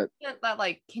unfortunate that,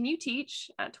 like, can you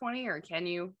teach at 20 or can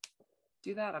you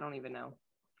do that? I don't even know.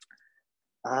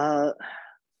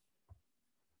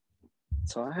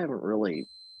 So I haven't really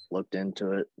looked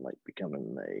into it, like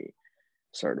becoming a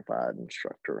certified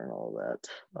instructor and all that.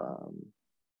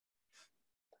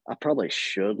 I probably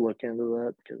should look into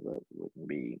that because that wouldn't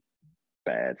be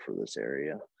bad for this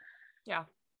area. Yeah.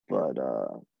 But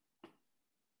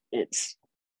it's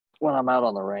when I'm out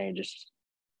on the range, it's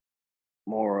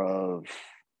more of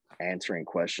answering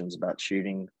questions about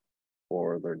shooting,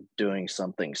 or they're doing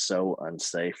something so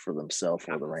unsafe for themselves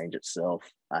or the range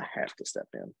itself, I have to step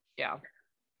in. Yeah.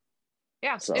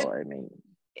 Yeah. So,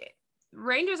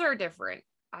 ranges are different.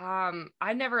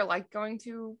 I never liked going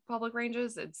to public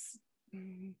ranges. It's,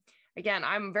 again,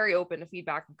 I'm very open to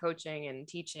feedback and coaching and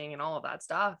teaching and all of that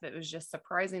stuff. It was just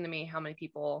surprising to me how many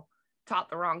people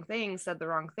taught the wrong things, said the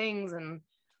wrong things. And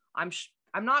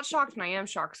I'm not shocked, and I am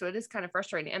shocked. So it is kind of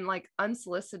frustrating, and like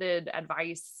unsolicited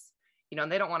advice, they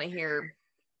don't want to hear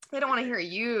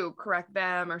you correct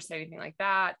them or say anything like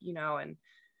that, and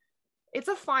it's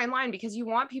a fine line because you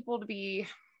want people to be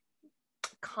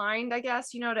kind, I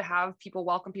guess, to have people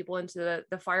welcome people into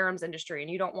the firearms industry,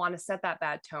 and you don't want to set that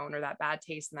bad tone or that bad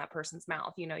taste in that person's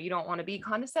mouth. You don't want to be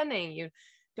condescending. You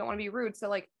don't want to be rude. So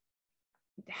like,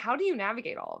 how do you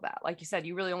navigate all of that? Like you said,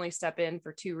 you really only step in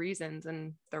for 2 reasons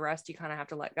and the rest you kind of have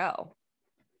to let go.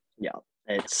 Yeah,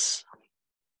 it's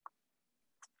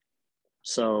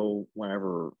so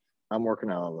whenever I'm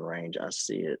working out on the range, I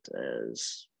see it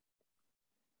as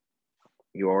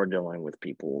you are dealing with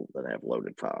people that have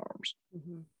loaded firearms.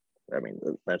 Mm-hmm. I mean,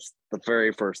 that's the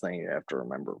very first thing you have to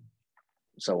remember.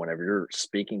 So whenever you're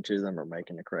speaking to them or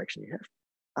making a correction,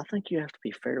 I think you have to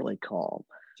be fairly calm.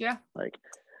 Yeah. Like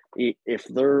if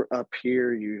they're up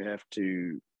here, you have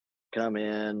to come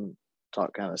in,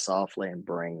 talk kind of softly and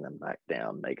bring them back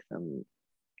down, make them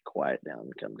quiet down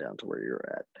and come down to where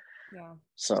you're at. Yeah.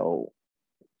 So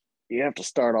you have to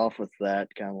start off with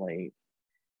that, kind of like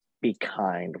be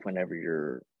kind whenever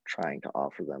you're trying to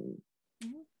offer them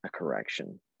a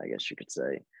correction, I guess you could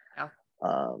say. Yeah.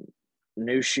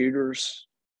 New shooters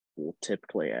will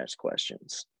typically ask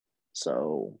questions.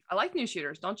 So I like new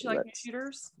shooters. Don't you like new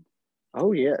shooters?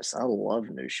 Oh, yes. I love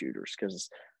new shooters because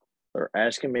they're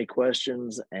asking me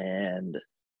questions and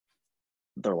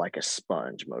they're like a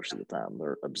sponge most of the time.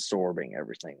 They're absorbing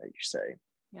everything that you say.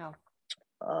 Yeah.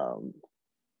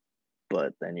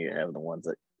 But then you have the ones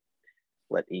that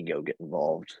let ego get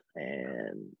involved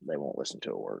and they won't listen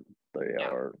to a word. They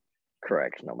are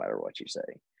correct no matter what you say.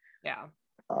 Yeah.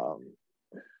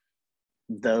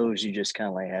 Those you just kind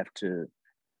of like have to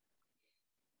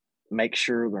make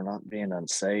sure they're not being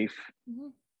unsafe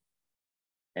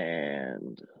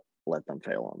and let them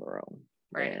fail on their own.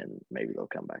 Right. And maybe they'll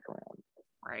come back around.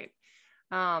 Right.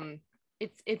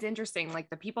 It's interesting. Like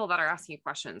the people that are asking you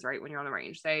questions, right, when you're on the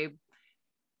range,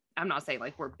 I'm not saying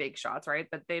like we're big shots, right,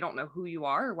 but they don't know who you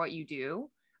are or what you do.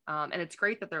 And it's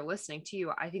great that they're listening to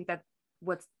you. I think that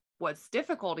what's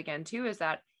difficult again too is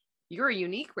that you're a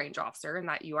unique range officer and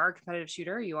that you are a competitive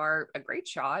shooter, you are a great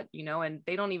shot, and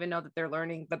they don't even know that they're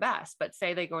learning the best. But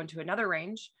say they go into another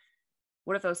range,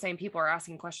 what if those same people are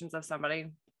asking questions of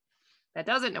somebody that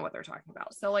doesn't know what they're talking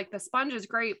about? So like the sponge is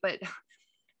great, but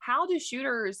how do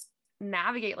shooters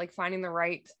navigate like finding the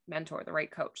right mentor, the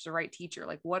right coach, the right teacher?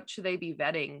 Like what should they be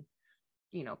vetting,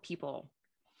 people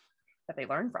that they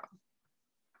learn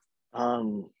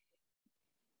from?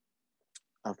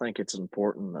 I think it's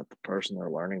important that the person they're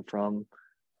learning from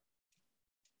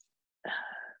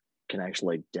can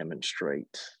actually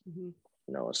demonstrate,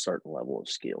 a certain level of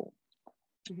skill.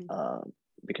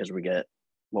 Because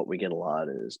what we get a lot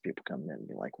is people coming in and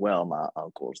be like, well, my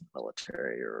uncle's in the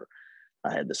military, or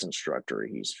I had this instructor,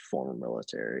 he's former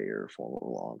military or former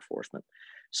law enforcement.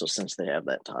 So since they have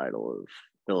that title of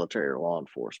military or law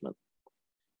enforcement,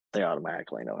 they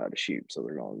automatically know how to shoot. So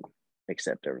they're going to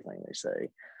accept everything they say.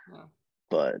 Yeah.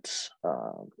 But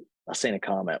I seen a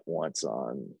comment once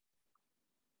on,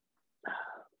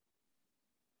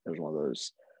 it was one of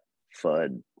those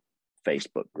FUD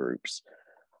Facebook groups.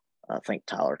 I think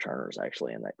Tyler Turner is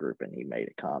actually in that group, and he made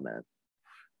a comment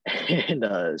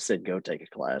and said, go take a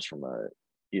class from a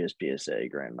USPSA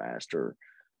Grandmaster,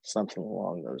 something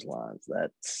along those lines.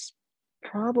 That's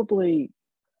probably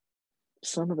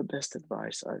some of the best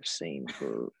advice I've seen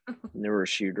for newer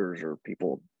shooters or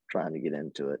people trying to get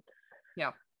into it.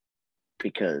 Yeah.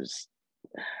 Because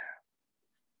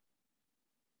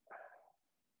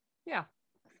yeah,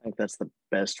 I think that's the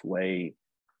best way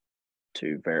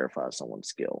to verify someone's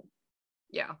skill.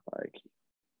 Yeah. Like,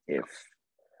 if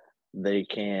they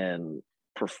can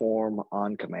perform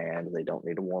on command, they don't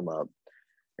need to warm up.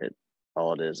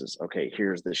 All it is okay,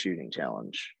 here's the shooting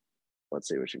challenge. Let's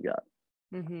see what you got.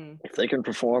 If they can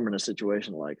perform in a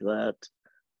situation like that,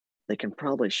 they can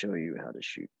probably show you how to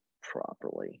shoot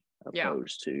properly,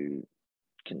 opposed to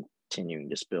continuing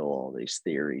to spill all these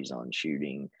theories on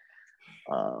shooting.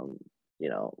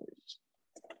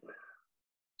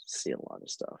 See a lot of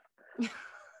stuff.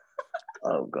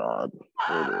 Oh God,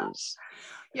 it is.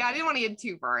 Yeah, I didn't want to get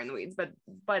too far in the weeds, but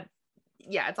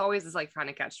yeah, it's always this like trying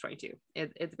to catch 22.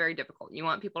 It's very difficult. You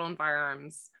want people to own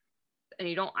firearms, and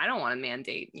I don't want to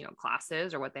mandate,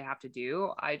 classes or what they have to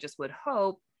do. I just would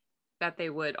hope that they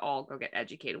would all go get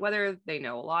educated, whether they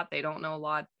know a lot, they don't know a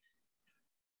lot.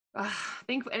 I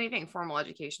think anything formal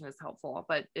education is helpful,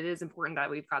 but it is important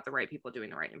that we've got the right people doing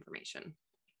the right information.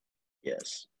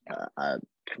 Yes, yeah. I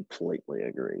completely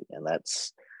agree. And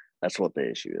that's what the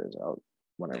issue is.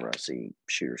 Whenever I see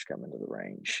shooters come into the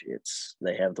range,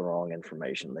 they have the wrong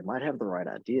information. They might have the right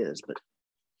ideas, but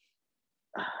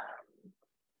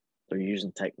they're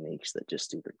using techniques that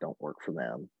just either don't work for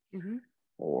them,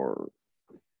 or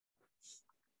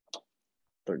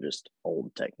they're just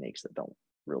old techniques that don't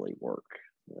really work.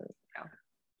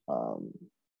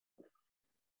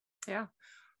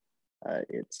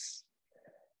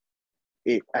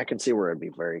 I can see where it'd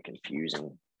be very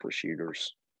confusing for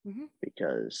shooters,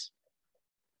 because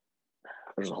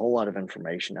there's a whole lot of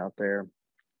information out there,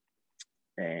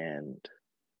 and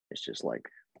it's just like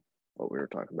what we were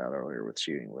talking about earlier with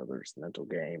shooting, whether it's the mental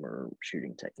game or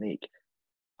shooting technique.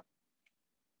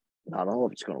 Not all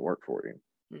of it's going to work for you.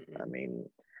 I mean,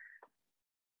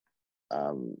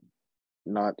 I'm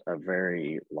not a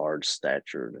very large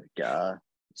statured guy,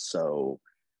 so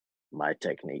my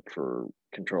technique for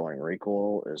controlling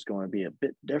recoil is going to be a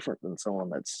bit different than someone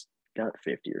that's got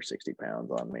 50 or 60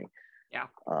 pounds on me. Yeah.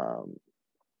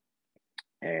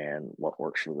 And what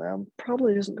works for them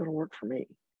probably isn't going to work for me.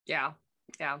 Yeah.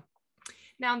 Yeah.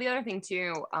 Now, the other thing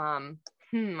too, I'm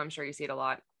sure you see it a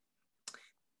lot.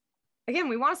 Again,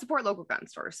 we want to support local gun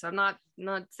stores. So I'm not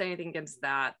saying anything against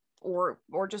that, or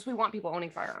just we want people owning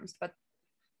firearms. But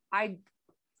I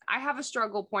have a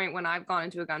struggle point when I've gone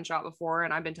into a gun shop before,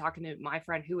 and I've been talking to my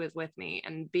friend who is with me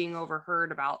and being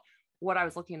overheard about what I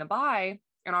was looking to buy.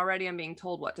 And already I'm being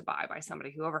told what to buy by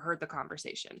somebody who overheard the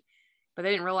conversation. But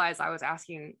they didn't realize I was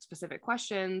asking specific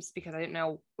questions because I didn't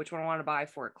know which one I wanted to buy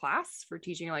for a class for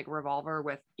teaching like a revolver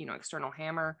with, external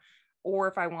hammer, or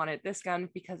if I wanted this gun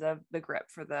because of the grip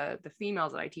for the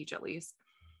females that I teach at least.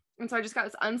 And so I just got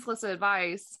this unsolicited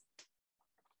advice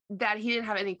that he didn't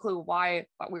have any clue why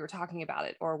we were talking about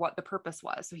it or what the purpose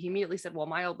was. So he immediately said, well,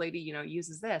 my old lady,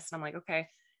 uses this. And I'm like, okay,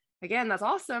 again, that's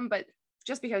awesome. But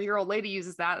just because your old lady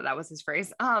uses that was his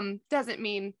phrase, doesn't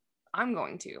mean I'm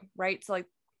going to, right? So like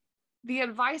the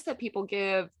advice that people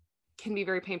give can be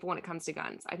very painful when it comes to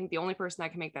guns. I think the only person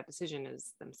that can make that decision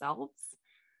is themselves.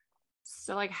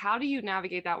 So like, how do you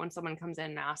navigate that when someone comes in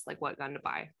and asks like what gun to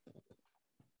buy?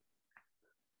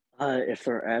 If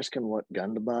they're asking what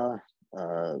gun to buy,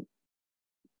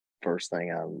 first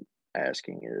thing I'm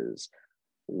asking is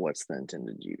what's the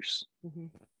intended use,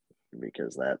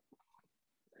 because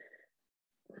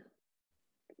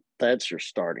that's your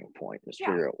starting point, is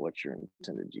figure out what's your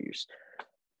intended use.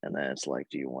 And then it's like,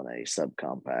 do you want a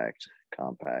subcompact,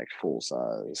 compact, full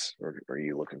size, or are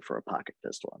you looking for a pocket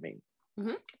pistol? I mean,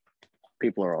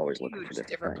 people are always looking for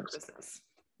different things. Purposes.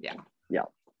 Yeah.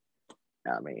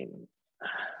 I mean,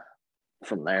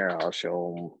 from there, I'll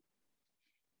show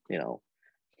them,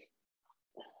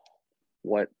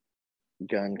 what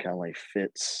gun kind of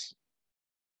fits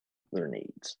their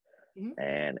needs. Mhm.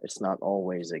 And it's not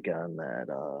always a gun that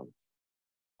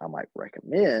I might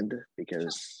recommend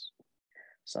because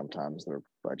sometimes their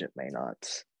budget may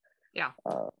not Yeah.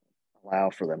 allow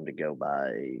for them to go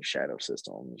buy Shadow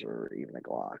Systems or even a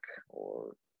Glock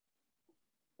or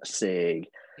a SIG.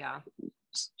 Yeah.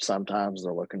 Sometimes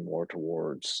they're looking more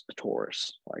towards a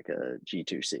Taurus, like a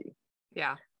G2C.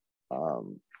 Yeah.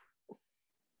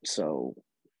 So,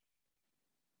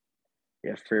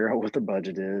 yeah, figure out what their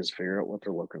budget is, figure out what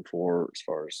they're looking for as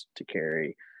far as to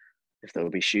carry, if they'll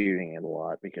be shooting it a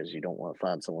lot, because you don't want to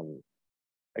find someone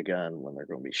a gun when they're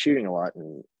going to be shooting a lot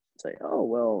and say, oh,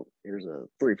 well, here's a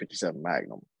 357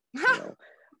 Magnum.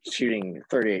 Shooting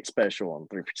 38 special on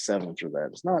 357 through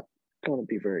that is not going to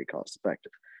be very cost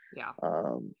effective. Yeah.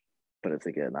 But if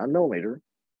they get a 9mm,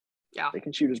 Yeah. they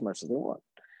can shoot as much as they want.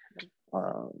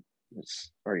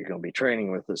 Are you going to be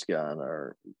training with this gun,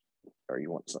 or you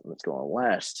want something that's going to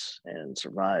last and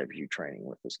survive you training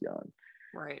with this gun?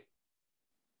 Right.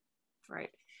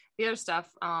 The other stuff,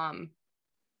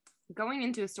 going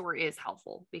into a store is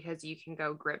helpful because you can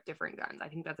go grip different guns. I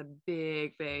think that's a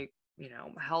big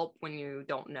help when you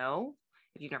don't know,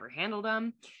 if you've never handled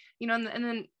them, and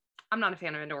then I'm not a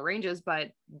fan of indoor ranges,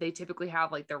 but they typically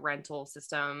have like the rental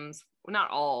systems. Well,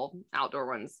 not all outdoor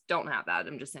ones don't have that.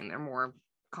 I'm just saying they're more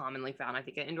commonly found, I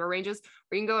think, at indoor ranges,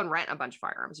 where you can go and rent a bunch of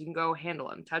firearms. You can go handle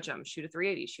them, touch them, shoot a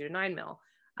 380, shoot a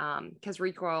 9mm. Because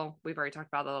recoil, we've already talked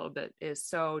about that a little bit, is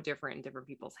so different in different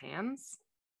people's hands.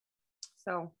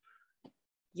 So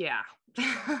yeah,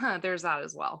 there's that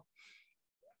as well.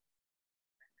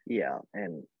 Yeah,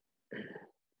 and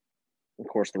of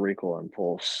course the recoil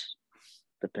impulse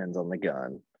depends on the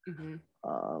gun. Mm-hmm.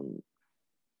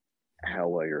 How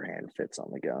well your hand fits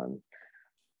on the gun.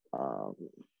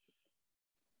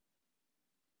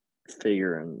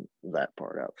 Figuring that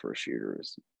part out for a shooter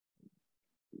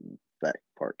that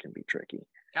part can be tricky.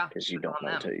 Yeah, because you don't know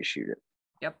until you shoot it.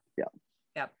 Yep.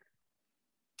 Yeah.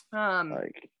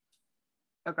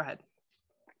 Oh, go ahead.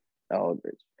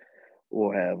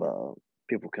 We'll have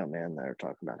people come in that are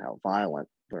talking about how violent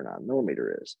their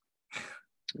 9mm is.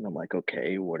 And I'm like,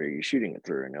 okay, what are you shooting it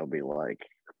through? And they'll be like,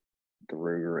 the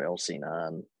Ruger LC9,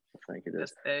 I think it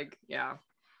is. This big, yeah.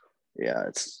 Yeah,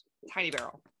 it's tiny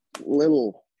barrel.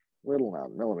 Little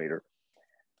 9mm.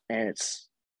 And it's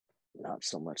not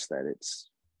so much that it's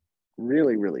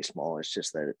really, really small. It's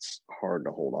just that it's hard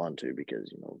to hold on to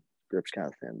because, grip's kind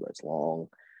of thin, but it's long.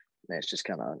 And it's just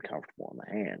kind of uncomfortable in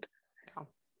the hand. Yeah.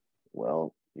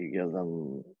 Well, you give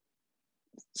them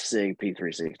SIG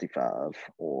P365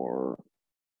 or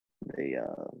the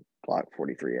Glock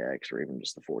 43X or even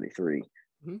just the 43.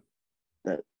 Mm-hmm.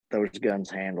 That those guns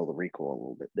handle the recoil a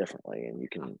little bit differently, and you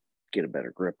can get a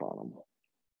better grip on them.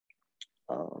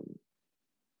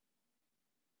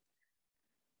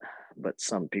 But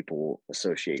some people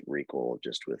associate recoil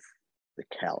just with the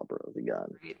caliber of the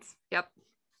gun. Right. Yep.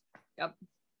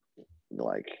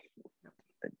 Like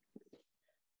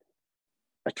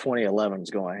a 2011 is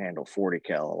going to handle 40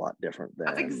 cal a lot different than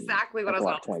that's exactly what I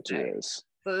was about to say. Is.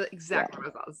 So exactly what I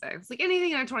was about to say. It's like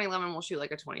anything in a 2011 will shoot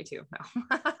like a 22.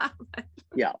 No.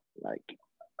 Yeah, like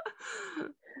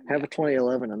have a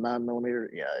 2011 and 9mm.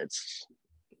 Yeah, it's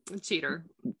a cheater.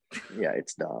 Yeah,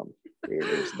 it's dumb. It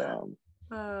is dumb.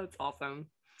 That's awesome.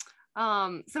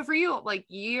 So for you, like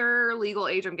your legal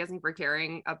age, I'm guessing for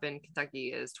carrying up in Kentucky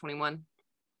is 21.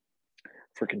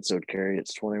 For concealed carry,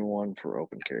 it's 21. For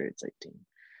open carry, it's 18.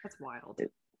 That's wild.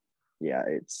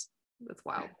 That's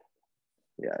wild.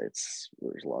 Yeah,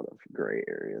 there's a lot of gray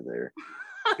area there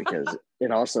because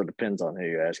it also depends on who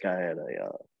you ask. I had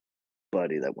a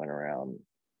buddy that went around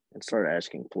and started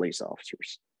asking police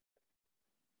officers.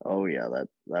 Oh yeah,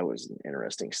 that was an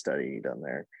interesting study done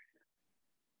there.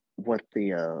 What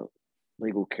the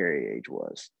legal carry age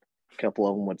was. A couple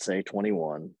of them would say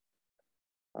 21.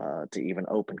 To even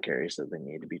open carry, so they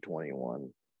need to be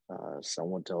 21.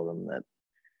 Some would tell them that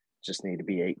just need to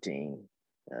be 18.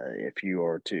 If you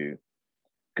are to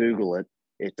Google it,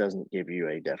 it doesn't give you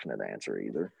a definite answer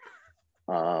either.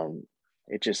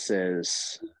 It just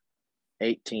says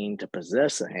 18 to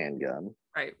possess a handgun,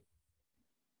 right?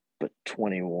 But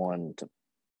 21 to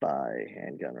buy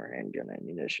handgun or handgun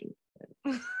ammunition.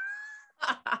 So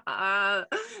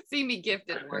you can be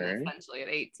gifted one essentially at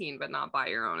 18, but not buy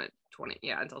your own at 20.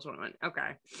 Yeah, until 21.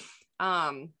 Okay.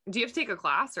 Do you have to take a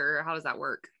class, or how does that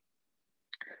work?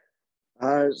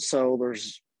 So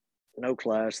there's no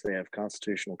class. They have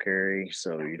constitutional carry,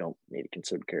 so you don't need a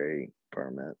concealed carry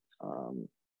permit. You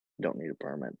don't need a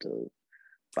permit to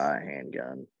buy a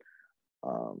handgun.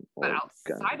 But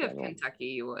outside of Kentucky,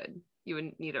 you would. you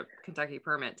would need a Kentucky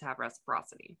permit to have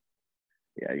reciprocity.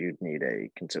 Yeah, you'd need a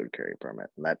concealed carry permit.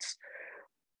 And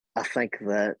I think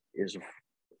that is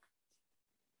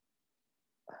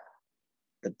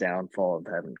the downfall of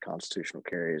having constitutional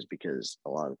carry, is because a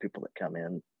lot of the people that come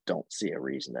in don't see a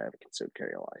reason to have a concealed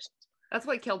carry license. That's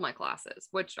what killed my classes,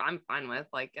 which I'm fine with.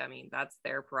 Like, I mean, that's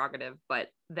their prerogative, but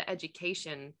the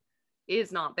education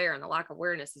is not there and the lack of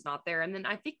awareness is not there. And then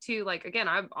I think too, like, again,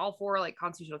 I'm all for like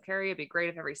constitutional carry. It'd be great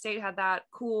if every state had that.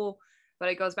 Cool. But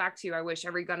it goes back to, I wish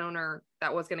every gun owner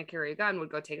that was going to carry a gun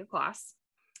would go take a class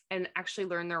and actually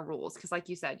learn their rules. Cause like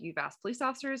you said, you've asked police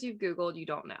officers, you've Googled, you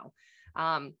don't know.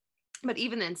 But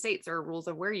even in states, there are rules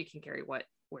of where you can carry,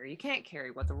 where you can't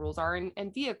carry, what the rules are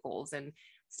in vehicles, and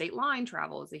state line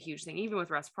travel is a huge thing, even with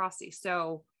reciprocity.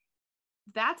 So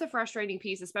that's a frustrating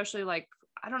piece, especially like,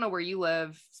 I don't know where you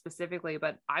live specifically,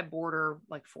 but I border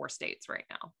like 4 states right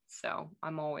now. So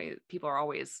people are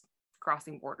always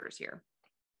crossing borders here.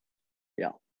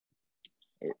 Yeah.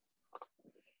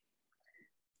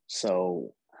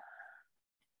 So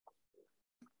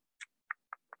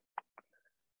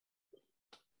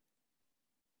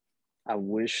I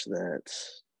wish that,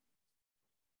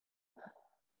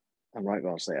 I'm not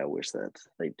going to say I wish that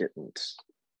they didn't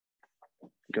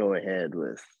go ahead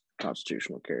with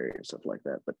constitutional carry and stuff like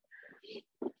that, but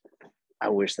I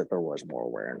wish that there was more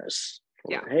awareness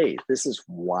for, hey, this is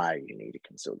why you need a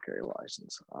concealed carry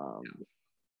license.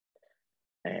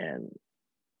 And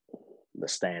the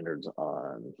standards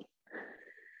on,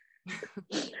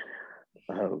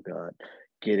 oh God,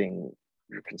 getting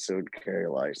your concealed carry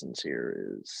license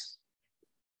here is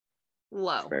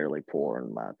low, fairly poor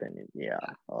in my opinion.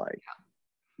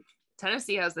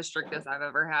 Tennessee has the strictest I've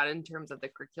ever had in terms of the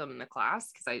curriculum in the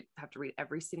class, because I have to read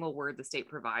every single word the state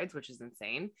provides, which is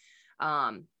insane.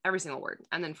 Every single word.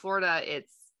 And then Florida,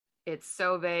 it's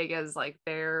so vague, as like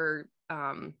their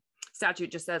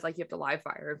statute just says like you have to live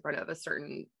fire in front of a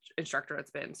certain instructor that's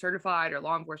been certified or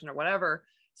law enforcement or whatever.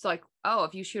 So like, oh,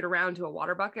 if you shoot a round to a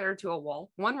water bucket or to a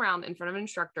wall, 1 round in front of an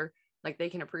instructor, like they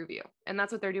can approve you. And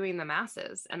that's what they're doing in the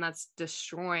masses. And that's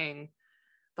destroying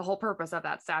the whole purpose of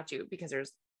that statute, because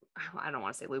there's, I don't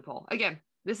want to say loophole. Again,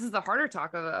 this is the harder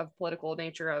talk of political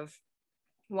nature of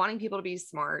wanting people to be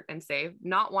smart and safe,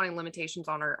 not wanting limitations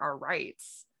on our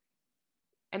rights,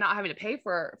 and not having to pay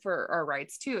for our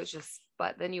rights too. It's just,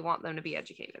 but then you want them to be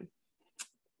educated.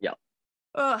 Yeah.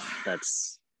 Ugh.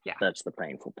 That's the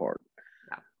painful part.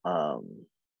 Yeah.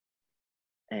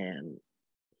 And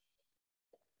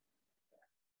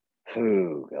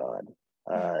oh God,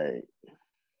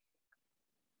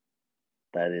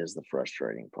 that is the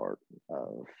frustrating part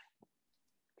of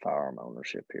firearm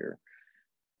ownership here.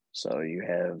 So you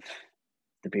have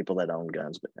the people that own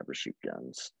guns but never shoot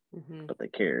guns, but they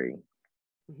carry,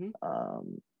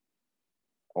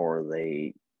 or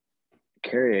they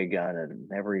carry a gun and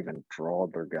never even draw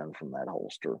their gun from that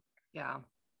holster. Yeah.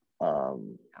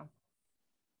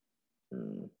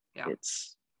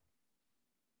 It's,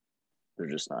 they're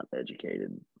just not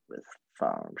educated with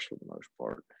firearms for the most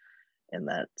part. And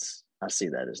I see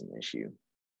that as an issue.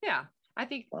 Yeah. I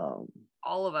think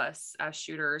all of us as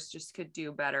shooters just could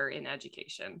do better in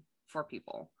education for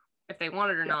people if they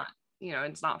want it or not. You know,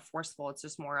 it's not forceful. It's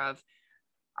just more of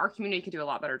our community could do a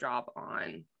lot better job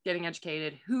on getting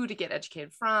educated, who to get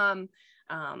educated from,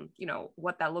 you know,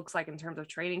 what that looks like in terms of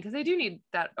training, because they do need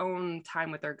that own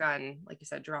time with their gun. Like you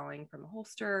said, drawing from a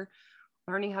holster,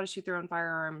 learning how to shoot their own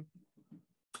firearm.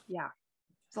 Yeah.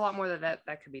 It's a lot more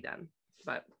that could be done,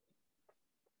 but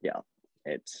yeah,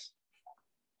 it's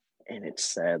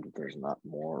sad that there's not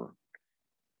more,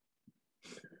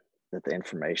 that the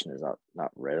information is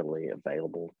not readily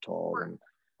available to all of them.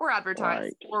 Or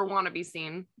advertised, or want to be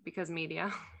seen because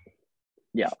media.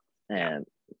 Yeah. And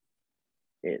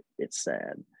it's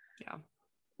sad. Yeah.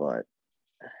 But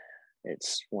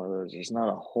it's one of those, there's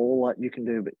not a whole lot you can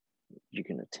do, but you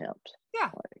can attempt. Yeah.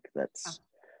 Like that's it's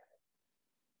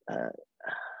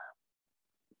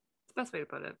the best way to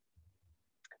put it.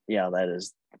 Yeah, that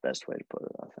is the best way to put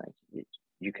it, I think.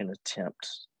 You can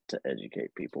attempt to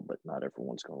educate people, but not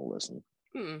everyone's going to listen.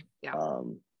 Yeah.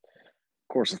 Of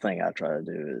course, the thing I try to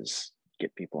do is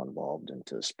get people involved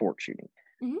into sport shooting,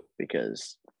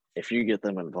 because if you get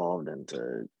them involved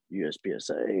into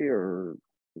USPSA or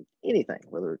anything,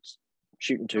 whether it's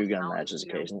shooting 2-gun matches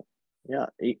occasionally,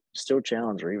 still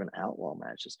challenge or even outlaw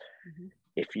matches,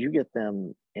 if you get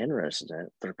them interested in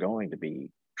it, they're going to be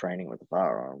training with a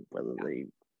firearm, whether they,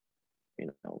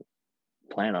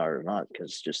 plan on it or not, because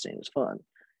it's just seen as fun.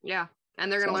 Yeah.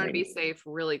 And they're going to learn to be safe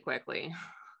really quickly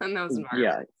in those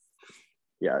environments.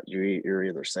 Yeah. You're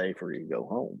either safe or you go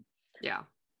home. Yeah.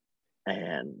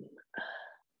 And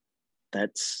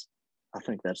that's I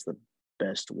think that's the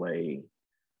best way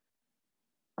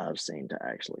I've seen to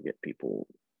actually get people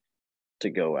to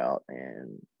go out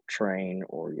and train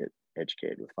or get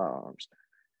educated with firearms.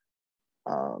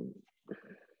 Um,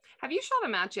 Have you shot a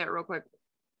match yet, real quick,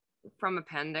 from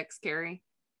appendix carry?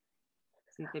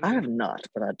 I have not,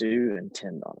 but I do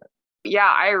intend on it.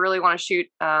 Yeah, I really want to shoot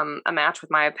a match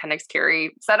with my appendix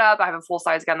carry setup. I have a full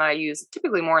size gun that I use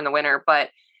typically more in the winter, but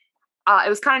it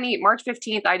was kind of neat. March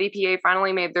 15th, IDPA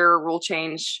finally made their rule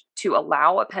change to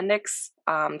allow appendix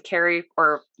carry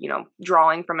or,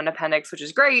 drawing from an appendix, which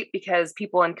is great because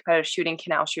people in competitive shooting can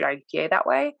now shoot IDPA that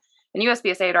way. And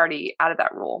USPSA had already added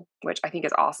that rule, which I think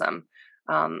is awesome.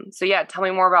 So yeah, tell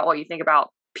me more about what you think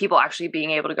about people actually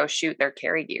being able to go shoot their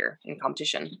carry gear in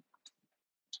competition.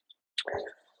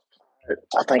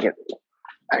 I think it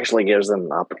actually gives them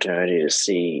an opportunity to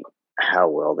see how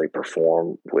well they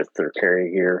perform with their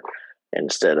carry gear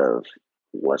instead of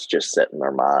what's just set in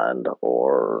their mind,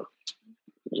 or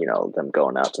them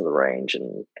going out to the range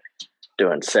and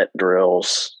doing set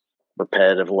drills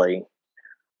repetitively.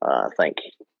 I think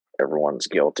everyone's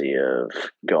guilty of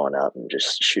going out and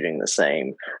just shooting the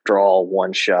same draw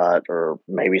one shot, or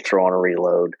maybe throwing a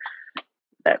reload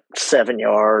at 7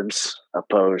 yards,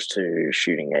 opposed to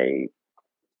shooting a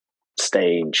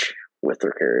stage with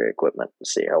their carry equipment and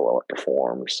see how well it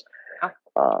performs.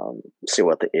 See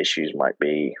what the issues might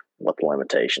be, what the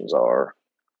limitations are.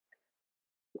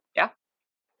 Yeah.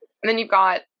 And then you've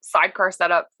got sidecar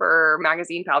setup for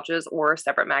magazine pouches or a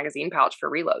separate magazine pouch for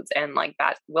reloads. And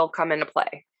that will come into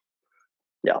play.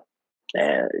 Yeah.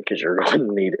 And because you're going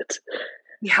to need it.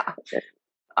 Yeah.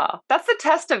 That's the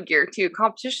test of gear too.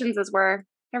 Competitions is where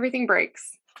everything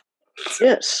breaks.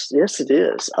 Yes, it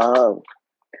is.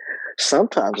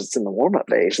 Sometimes it's in the warm-up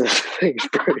days that things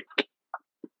break.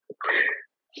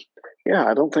 Yeah,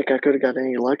 I don't think I could have got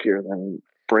any luckier than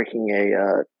breaking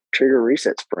a trigger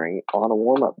reset spring on a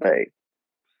warm-up day.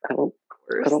 I don't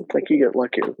think you get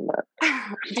luckier than that.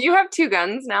 Do you have 2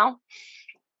 guns now?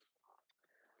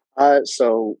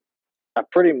 So I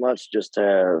pretty much just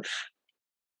have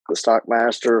the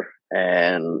Stockmaster,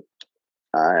 and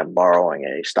I am borrowing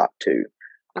a Stock 2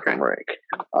 from Rick.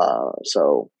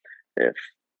 So if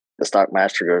the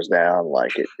Stockmaster goes down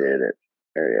like it did at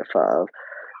Area 5,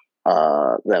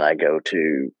 then I go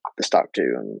to the Stock 2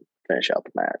 and finish out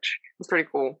the match. That's pretty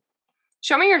cool.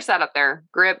 Show me your setup there.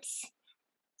 Grips,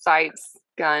 sights,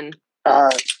 gun.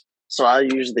 So I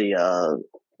use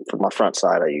for my front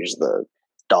sight, I use the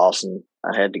Dawson.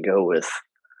 I had to go with,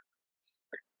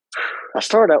 I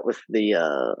started out with the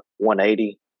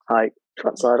 180 height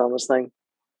front sight on this thing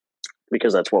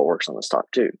because that's what works on the Stock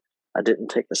 2. I didn't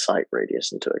take the sight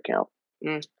radius into account.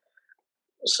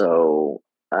 So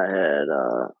I had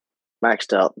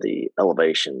maxed out the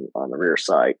elevation on the rear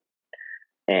sight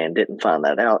and didn't find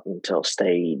that out until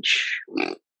stage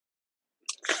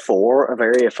 4 of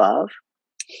Area 5.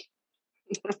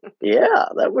 Yeah,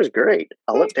 that was great.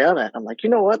 I looked down at it. I'm like, you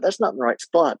know what? That's not in the right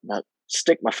spot. And I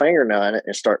stick my fingernail in it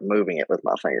and start moving it with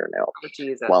my fingernail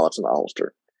while it's in the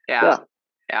holster. Yeah.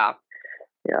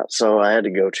 So I had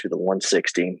to go to the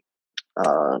 160.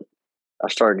 I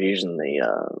started using the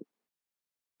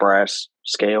brass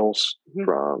scales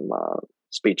from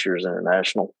Speechers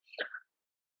International.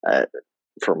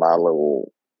 For my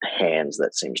little hands,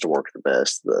 that seems to work the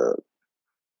best. The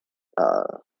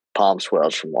palm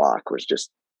swells from Locke was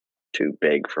just too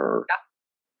big for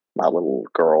my little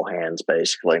girl hands,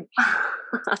 basically.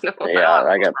 I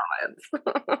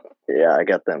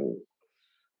got them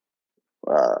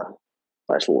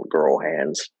nice little girl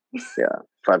hands. Yeah,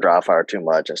 if I dry fire too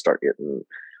much, I start getting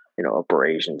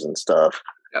abrasions and stuff.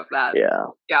 Yeah.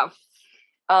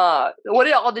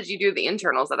 What all did you do the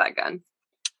internals of that gun?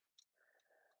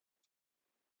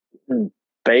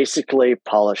 Basically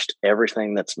polished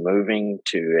everything that's moving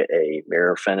to a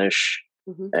mirror finish,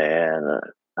 and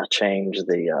I changed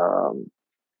the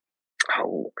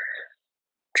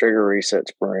trigger reset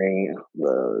spring,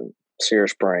 the sear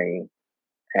spring,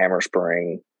 hammer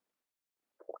spring.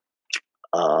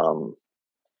 I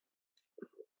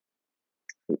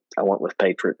went with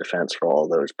Patriot Defense for all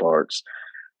those parts.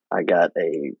 I got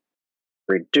a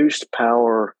reduced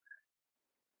power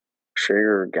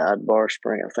trigger guide bar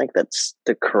spring. I think that's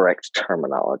the correct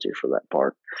terminology for that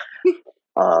part.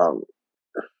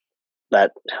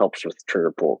 That helps with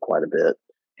trigger pull quite a bit.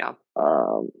 Yeah.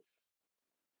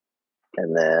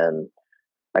 And then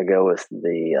I go with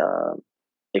the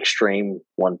extreme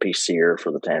one-piece sear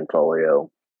for the Tanfolio.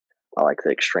 I like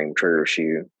the extreme trigger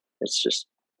shoe. It's just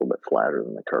a little bit flatter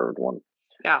than the curved one.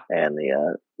 Yeah. And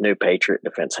the new Patriot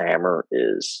Defense hammer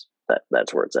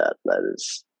that's where it's at.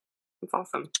 That's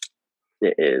awesome.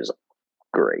 It is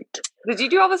great. Did you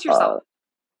do all this yourself?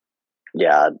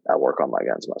 Yeah, I work on my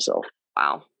guns myself.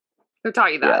 Wow. Who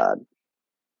taught you that?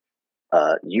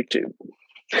 Yeah, YouTube.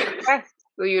 Okay.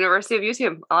 The University of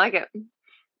YouTube. I like it.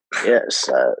 Yes,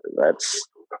 that's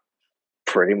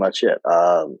pretty much it.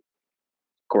 Of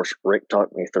course, Rick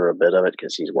talked me through a bit of it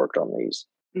because he's worked on these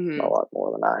a lot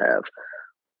more than I have.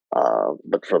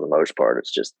 But for the most part,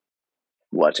 it's just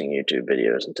watching YouTube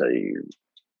videos until you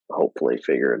hopefully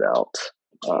figure it out.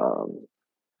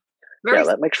 Yeah,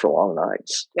 that makes for long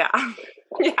nights. Yeah.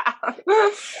 Yeah.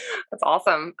 That's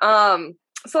awesome.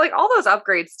 So like all those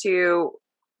upgrades too,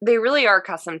 they really are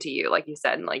custom to you, like you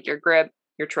said, and like your grip,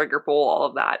 your trigger pull, all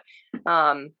of that.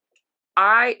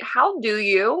 How do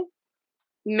you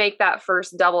make that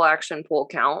first double action pull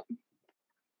count?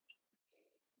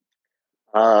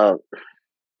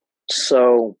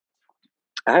 So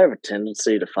I have a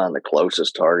tendency to find the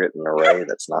closest target in an array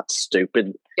that's not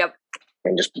stupid. Yep.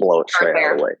 And just blow it straight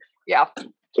out of the way. Yeah.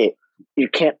 You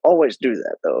can't always do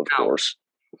that though, of course.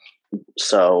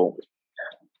 So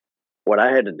what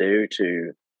I had to do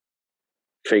to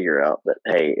figure out that,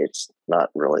 hey, it's not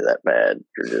really that bad,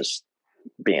 you're just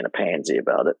being a pansy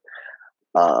about it.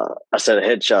 I set a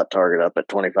headshot target up at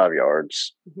 25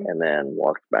 yards and then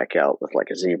walked back out with like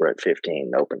a zebra at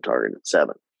 15, open target at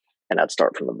 7. And I'd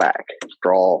start from the back,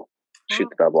 draw, shoot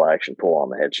the double action, pull on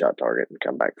the headshot target, and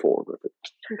come back forward with it.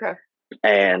 Okay.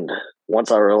 And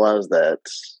once I realized that,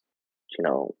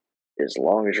 as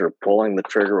long as you're pulling the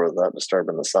trigger without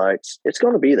disturbing the sights, it's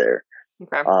going to be there.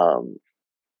 Okay.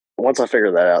 Once I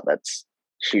figured that out, that's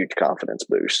huge confidence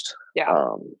boost.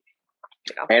 Yeah.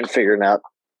 And figuring out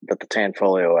that the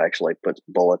Tanfolio actually puts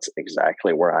bullets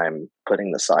exactly where I'm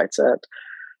putting the sights at.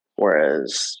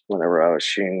 Whereas whenever I was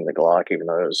shooting the Glock, even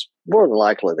though it was more than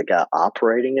likely the guy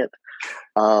operating it,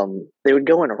 they would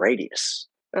go in a radius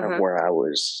of where I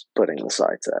was putting the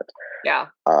sights at. Yeah.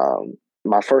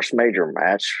 My first major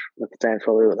match with the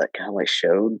Tanfolio, that kind of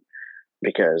showed,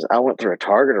 because I went through a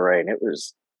target array and it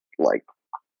was like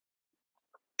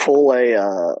pull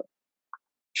a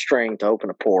string to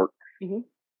open a port,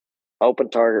 open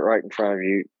target right in front of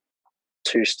you,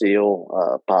 2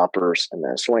 steel poppers, and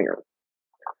then a swinger.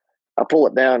 I pull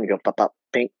it down and go pop, pop,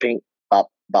 pink, pink,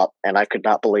 pop, pop, and I could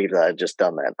not believe that I had just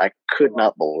done that. I could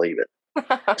not believe it.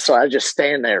 So I just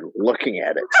stand there looking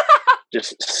at it,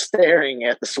 just staring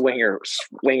at the swinger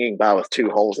swinging by with 2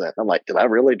 holes in it. I'm like, did I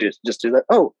really just do that?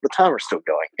 Oh, the timer's still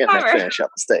going, and then finish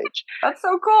up the stage. That's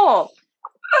so cool.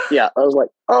 Yeah, I was like,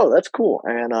 oh, that's cool.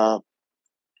 And I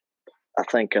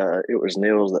think it was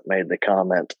Niels that made the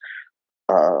comment.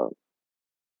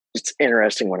 It's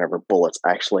interesting whenever bullets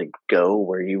actually go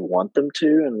where you want them to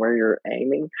and where you're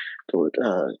aiming. You'll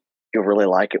really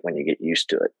like it when you get used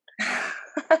to it.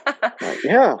 Like,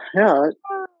 yeah.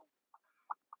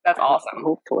 That's awesome.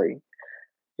 Hopefully.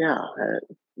 Yeah.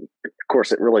 Of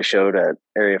course, it really showed at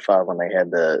Area 5 when they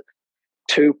had the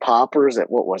 2 poppers at,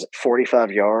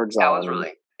 45 yards? That was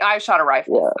really... I shot a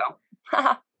rifle,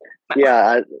 so...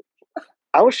 Yeah,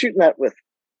 I was shooting that with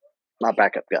my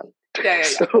backup gun. Yeah.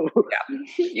 So, yeah.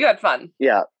 You had fun.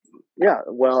 Yeah.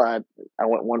 Well, I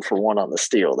went 1 for 1 on the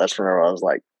steel. That's whenever I was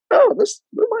like, oh,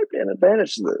 there might be an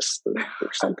advantage to this.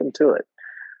 There's something to it.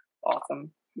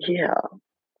 Awesome. Yeah.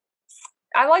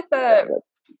 I like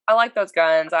those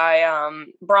guns.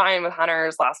 Brian with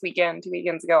Hunters last weekend, 2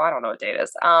 weekends ago, I don't know what date it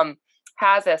is,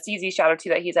 has a CZ Shadow 2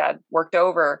 that he's had worked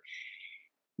over.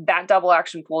 That double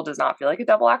action pool does not feel like a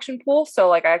double action pool. So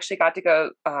like I actually got to go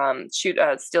shoot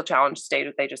a Steel Challenge stage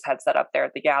that they just had set up there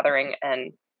at the gathering,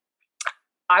 and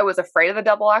I was afraid of the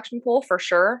double action pool for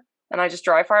sure. And I just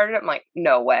dry fired it. I'm like,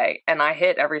 no way. And I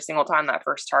hit every single time that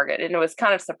first target. And it was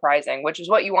kind of surprising, which is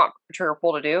what you want a trigger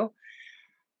pull to do.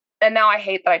 And now I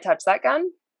hate that I touched that gun,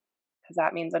 because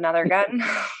that means another gun.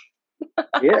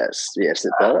 yes,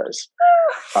 it does.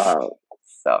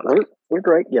 So we're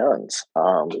great guns.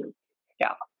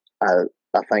 Yeah. I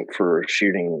think for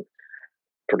shooting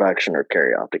production or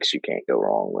carry optics, you can't go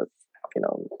wrong with,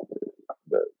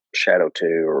 the Shadow 2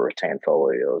 or a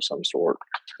Tanfolio of some sort.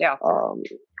 Yeah. Of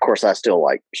course, I still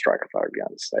like striker fired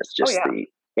guns. That's just the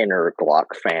inner Glock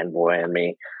fanboy in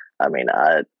me. I mean,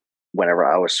 whenever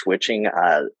I was switching,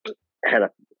 I had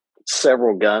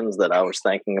several guns that I was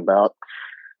thinking about,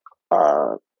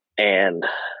 and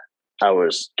I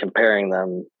was comparing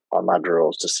them on my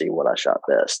drills to see what I shot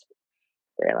best.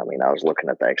 And I mean, I was looking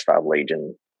at the X5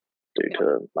 Legion due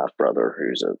to my brother,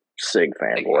 who's a SIG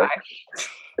fanboy.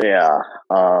 Yeah.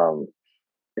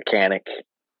 Mechanic,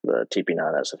 the TP9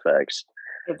 SFX.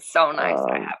 It's so nice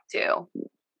to have too.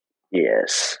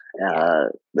 Yes.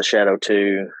 The Shadow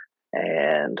 2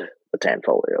 and the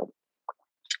Tanfolio.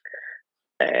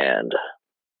 And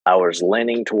I was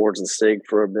leaning towards the SIG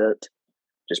for a bit,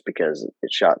 just because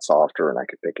it shot softer and I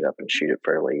could pick it up and shoot it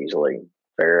fairly easily.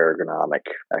 Very ergonomic.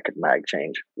 I could mag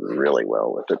change really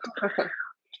well with it.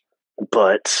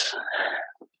 But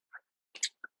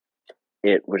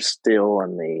it was still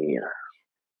in the,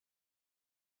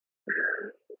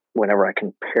 whenever I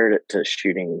compared it to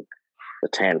shooting the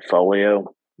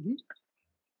Tanfoglio,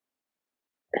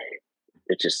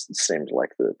 it just seemed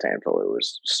like the Tanfoglio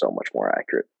was so much more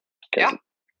accurate. Yeah.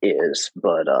 It is,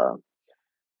 but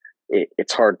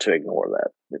it's hard to ignore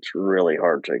that. It's really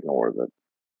hard to ignore the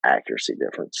accuracy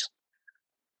difference.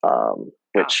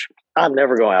 Which I'm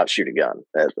never going to outshoot a gun.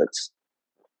 That's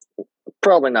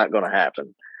probably not going to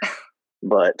happen.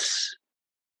 But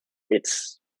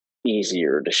it's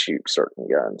easier to shoot certain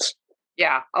guns.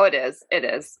 Yeah. Oh, it is. It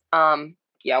is.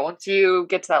 Yeah. Once you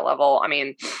get to that level, I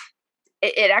mean,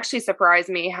 it actually surprised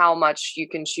me how much you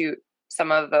can shoot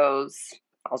some of those,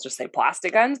 I'll just say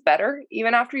plastic guns better,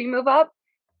 even after you move up.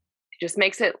 It just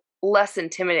makes it less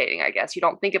intimidating, I guess. You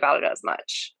don't think about it as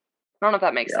much. I don't know if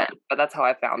that makes sense, but that's how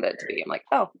I found it to be. I'm like,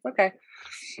 oh, okay.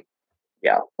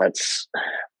 Yeah, that's,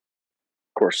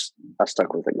 of course, I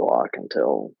stuck with the Glock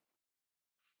until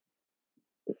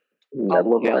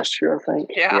middle of last year, I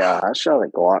think. Yeah, I shot a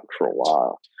Glock for a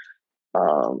while.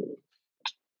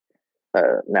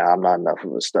 Now I'm not enough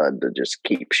of a stud to just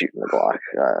keep shooting the Glock.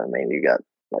 I mean, you got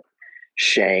like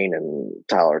Shane and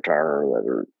Tyler Turner that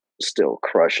are still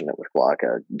crushing it with Glock.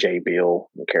 Jay Beal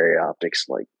and Carry Optics,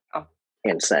 like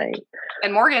insane.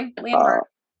 And Morgan Leonhardt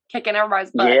kicking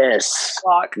everybody's butt. Yes,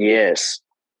 Glock. Yes.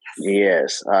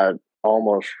 I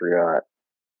almost forgot.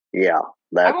 Yeah,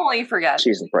 that. I won't let you forget.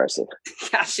 She's impressive.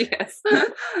 Yeah, she is.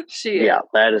 She is. Yeah,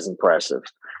 that is impressive.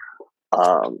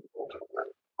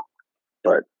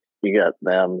 But you got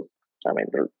them. I mean,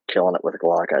 they're killing it with a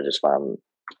Glock. I just find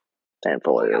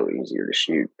Tanfoglio easier to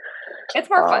shoot. It's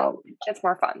more fun. It's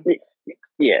more fun.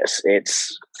 Yes,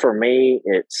 it's, for me,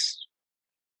 it's,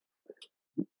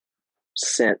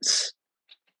 since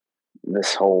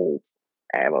this whole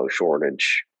ammo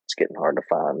shortage, it's getting hard to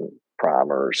find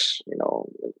primers. You know,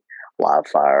 live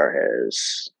fire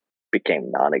has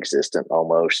became non-existent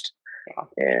almost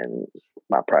in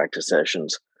my practice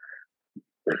sessions.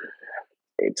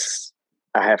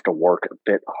 I have to work a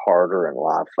bit harder in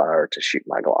live fire to shoot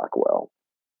my Glock well.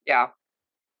 Yeah.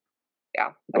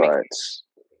 But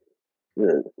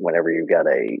whenever you've got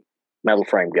a metal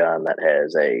frame gun that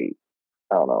has a,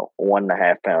 I don't know,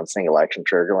 1.5 pound single action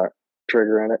trigger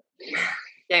in it,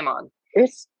 game on.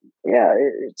 It's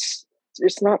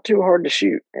not too hard to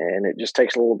shoot, and it just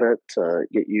takes a little bit to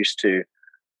get used to.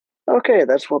 Okay,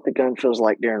 that's what the gun feels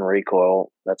like during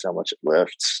recoil. That's how much it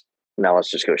lifts. Now let's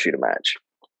just go shoot a match.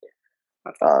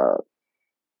 I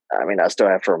mean, I still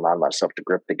have to remind myself to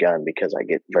grip the gun because I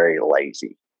get very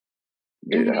lazy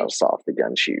due to how soft the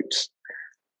gun shoots.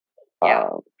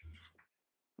 But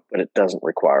it doesn't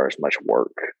require as much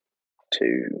work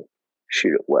to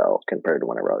shoot it well compared to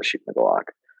whenever I was shooting the Glock.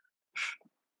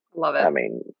 Love it. I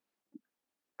mean,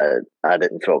 I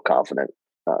didn't feel confident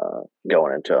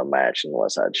going into a match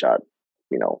unless I'd shot,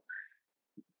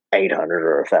 800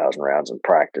 or 1,000 rounds in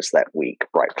practice that week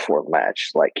right before the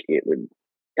match. Like, it would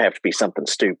have to be something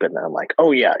stupid, and I'm like,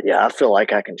 oh yeah, I feel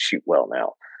like I can shoot well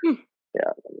now.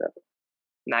 Yeah.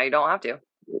 Now you don't have to.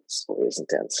 It's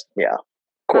intense. Yeah.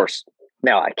 Of course,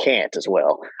 now I can't as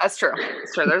well. That's true.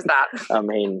 There's that. I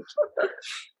mean,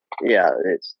 yeah,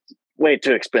 it's way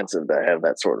too expensive to have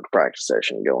that sort of practice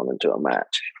session going into a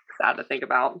match. Sad to think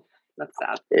about. That's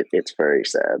sad. It's very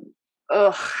sad.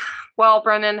 Ugh. Well,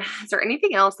 Brennen, is there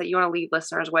anything else that you want to leave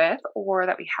listeners with, or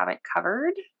that we haven't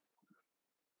covered?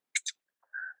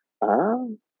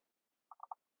 I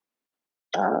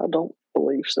don't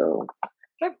believe so.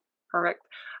 Okay, perfect.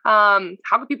 How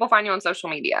can people find you on social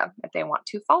media if they want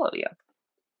to follow you?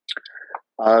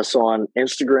 So on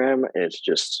Instagram, it's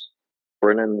just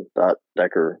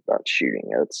Brennen.Decker.shooting.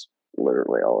 That's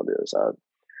literally all it is.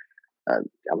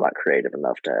 I'm not creative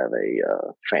enough to have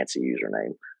a fancy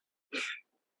username.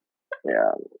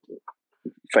 Yeah.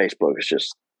 Facebook is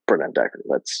just Brennen Decker.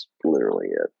 That's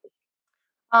literally it.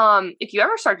 If you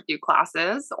ever start to do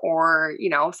classes, or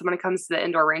someone comes to the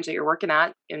indoor range that you're working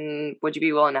at, and would you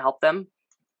be willing to help them?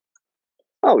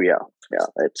 Oh yeah.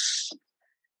 It's,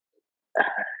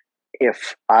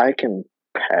 if I can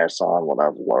pass on what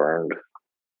I've learned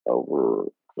over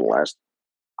the last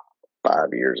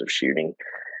 5 years of shooting,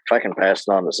 if I can pass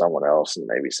it on to someone else and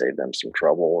maybe save them some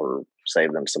trouble or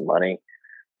save them some money,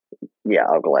 yeah,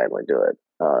 I'll gladly do it.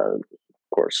 Of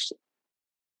course,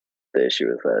 the issue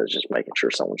with that is just making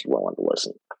sure someone's willing to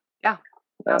listen. Yeah.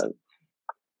 That's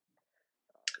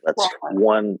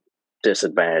one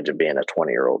disadvantage of being a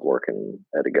 20-year-old working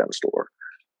at a gun store.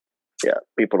 Yeah,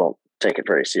 people don't take it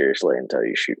very seriously until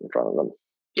you shoot in front of them.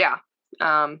 Yeah.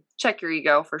 Check your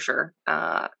ego for sure.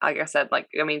 Like I said,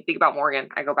 think about Morgan.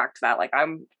 I go back to that. Like,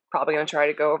 I'm probably going to try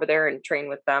to go over there and train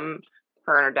with them,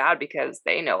 her and her dad, because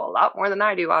they know a lot more than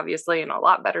I do, obviously, and a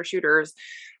lot better shooters.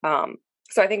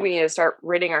 So I think we need to start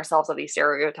ridding ourselves of these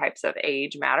stereotypes of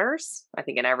age matters. I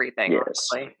think in everything, Yes.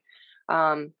 honestly.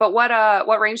 But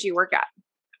what range do you work at?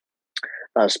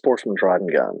 Sportsman's Rod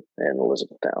and Gun in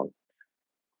Elizabethtown,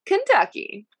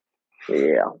 Kentucky.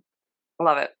 Yeah.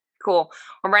 Love it. Cool.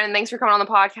 Well, Brennen, thanks for coming on the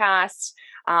podcast.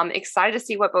 Excited to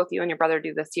see what both you and your brother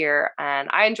do this year. And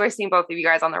I enjoy seeing both of you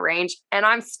guys on the range. And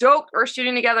I'm stoked we're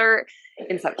shooting together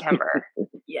in September.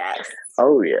 Yes.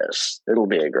 Oh, yes. It'll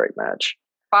be a great match.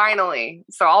 Finally.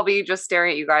 So I'll be just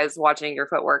staring at you guys watching your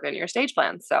footwork and your stage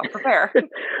plans. So prepare.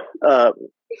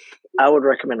 I would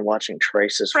recommend watching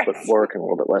Trace's footwork and a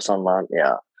little bit less on mine.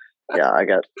 Yeah.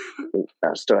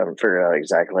 I still haven't figured out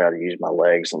exactly how to use my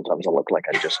legs. Sometimes I look like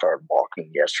I just started walking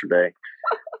yesterday.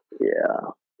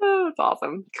 Yeah. Oh, that's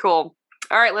awesome. Cool.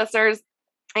 All right, listeners.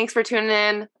 Thanks for tuning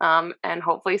in. And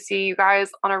hopefully see you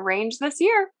guys on a range this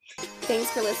year. Thanks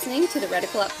for listening to the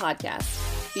Reticle Up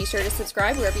podcast. Be sure to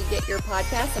subscribe wherever you get your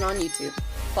podcasts and on YouTube.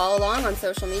 Follow along on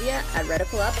social media at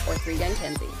Reticle Up or 3 Gun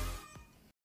Kenzie.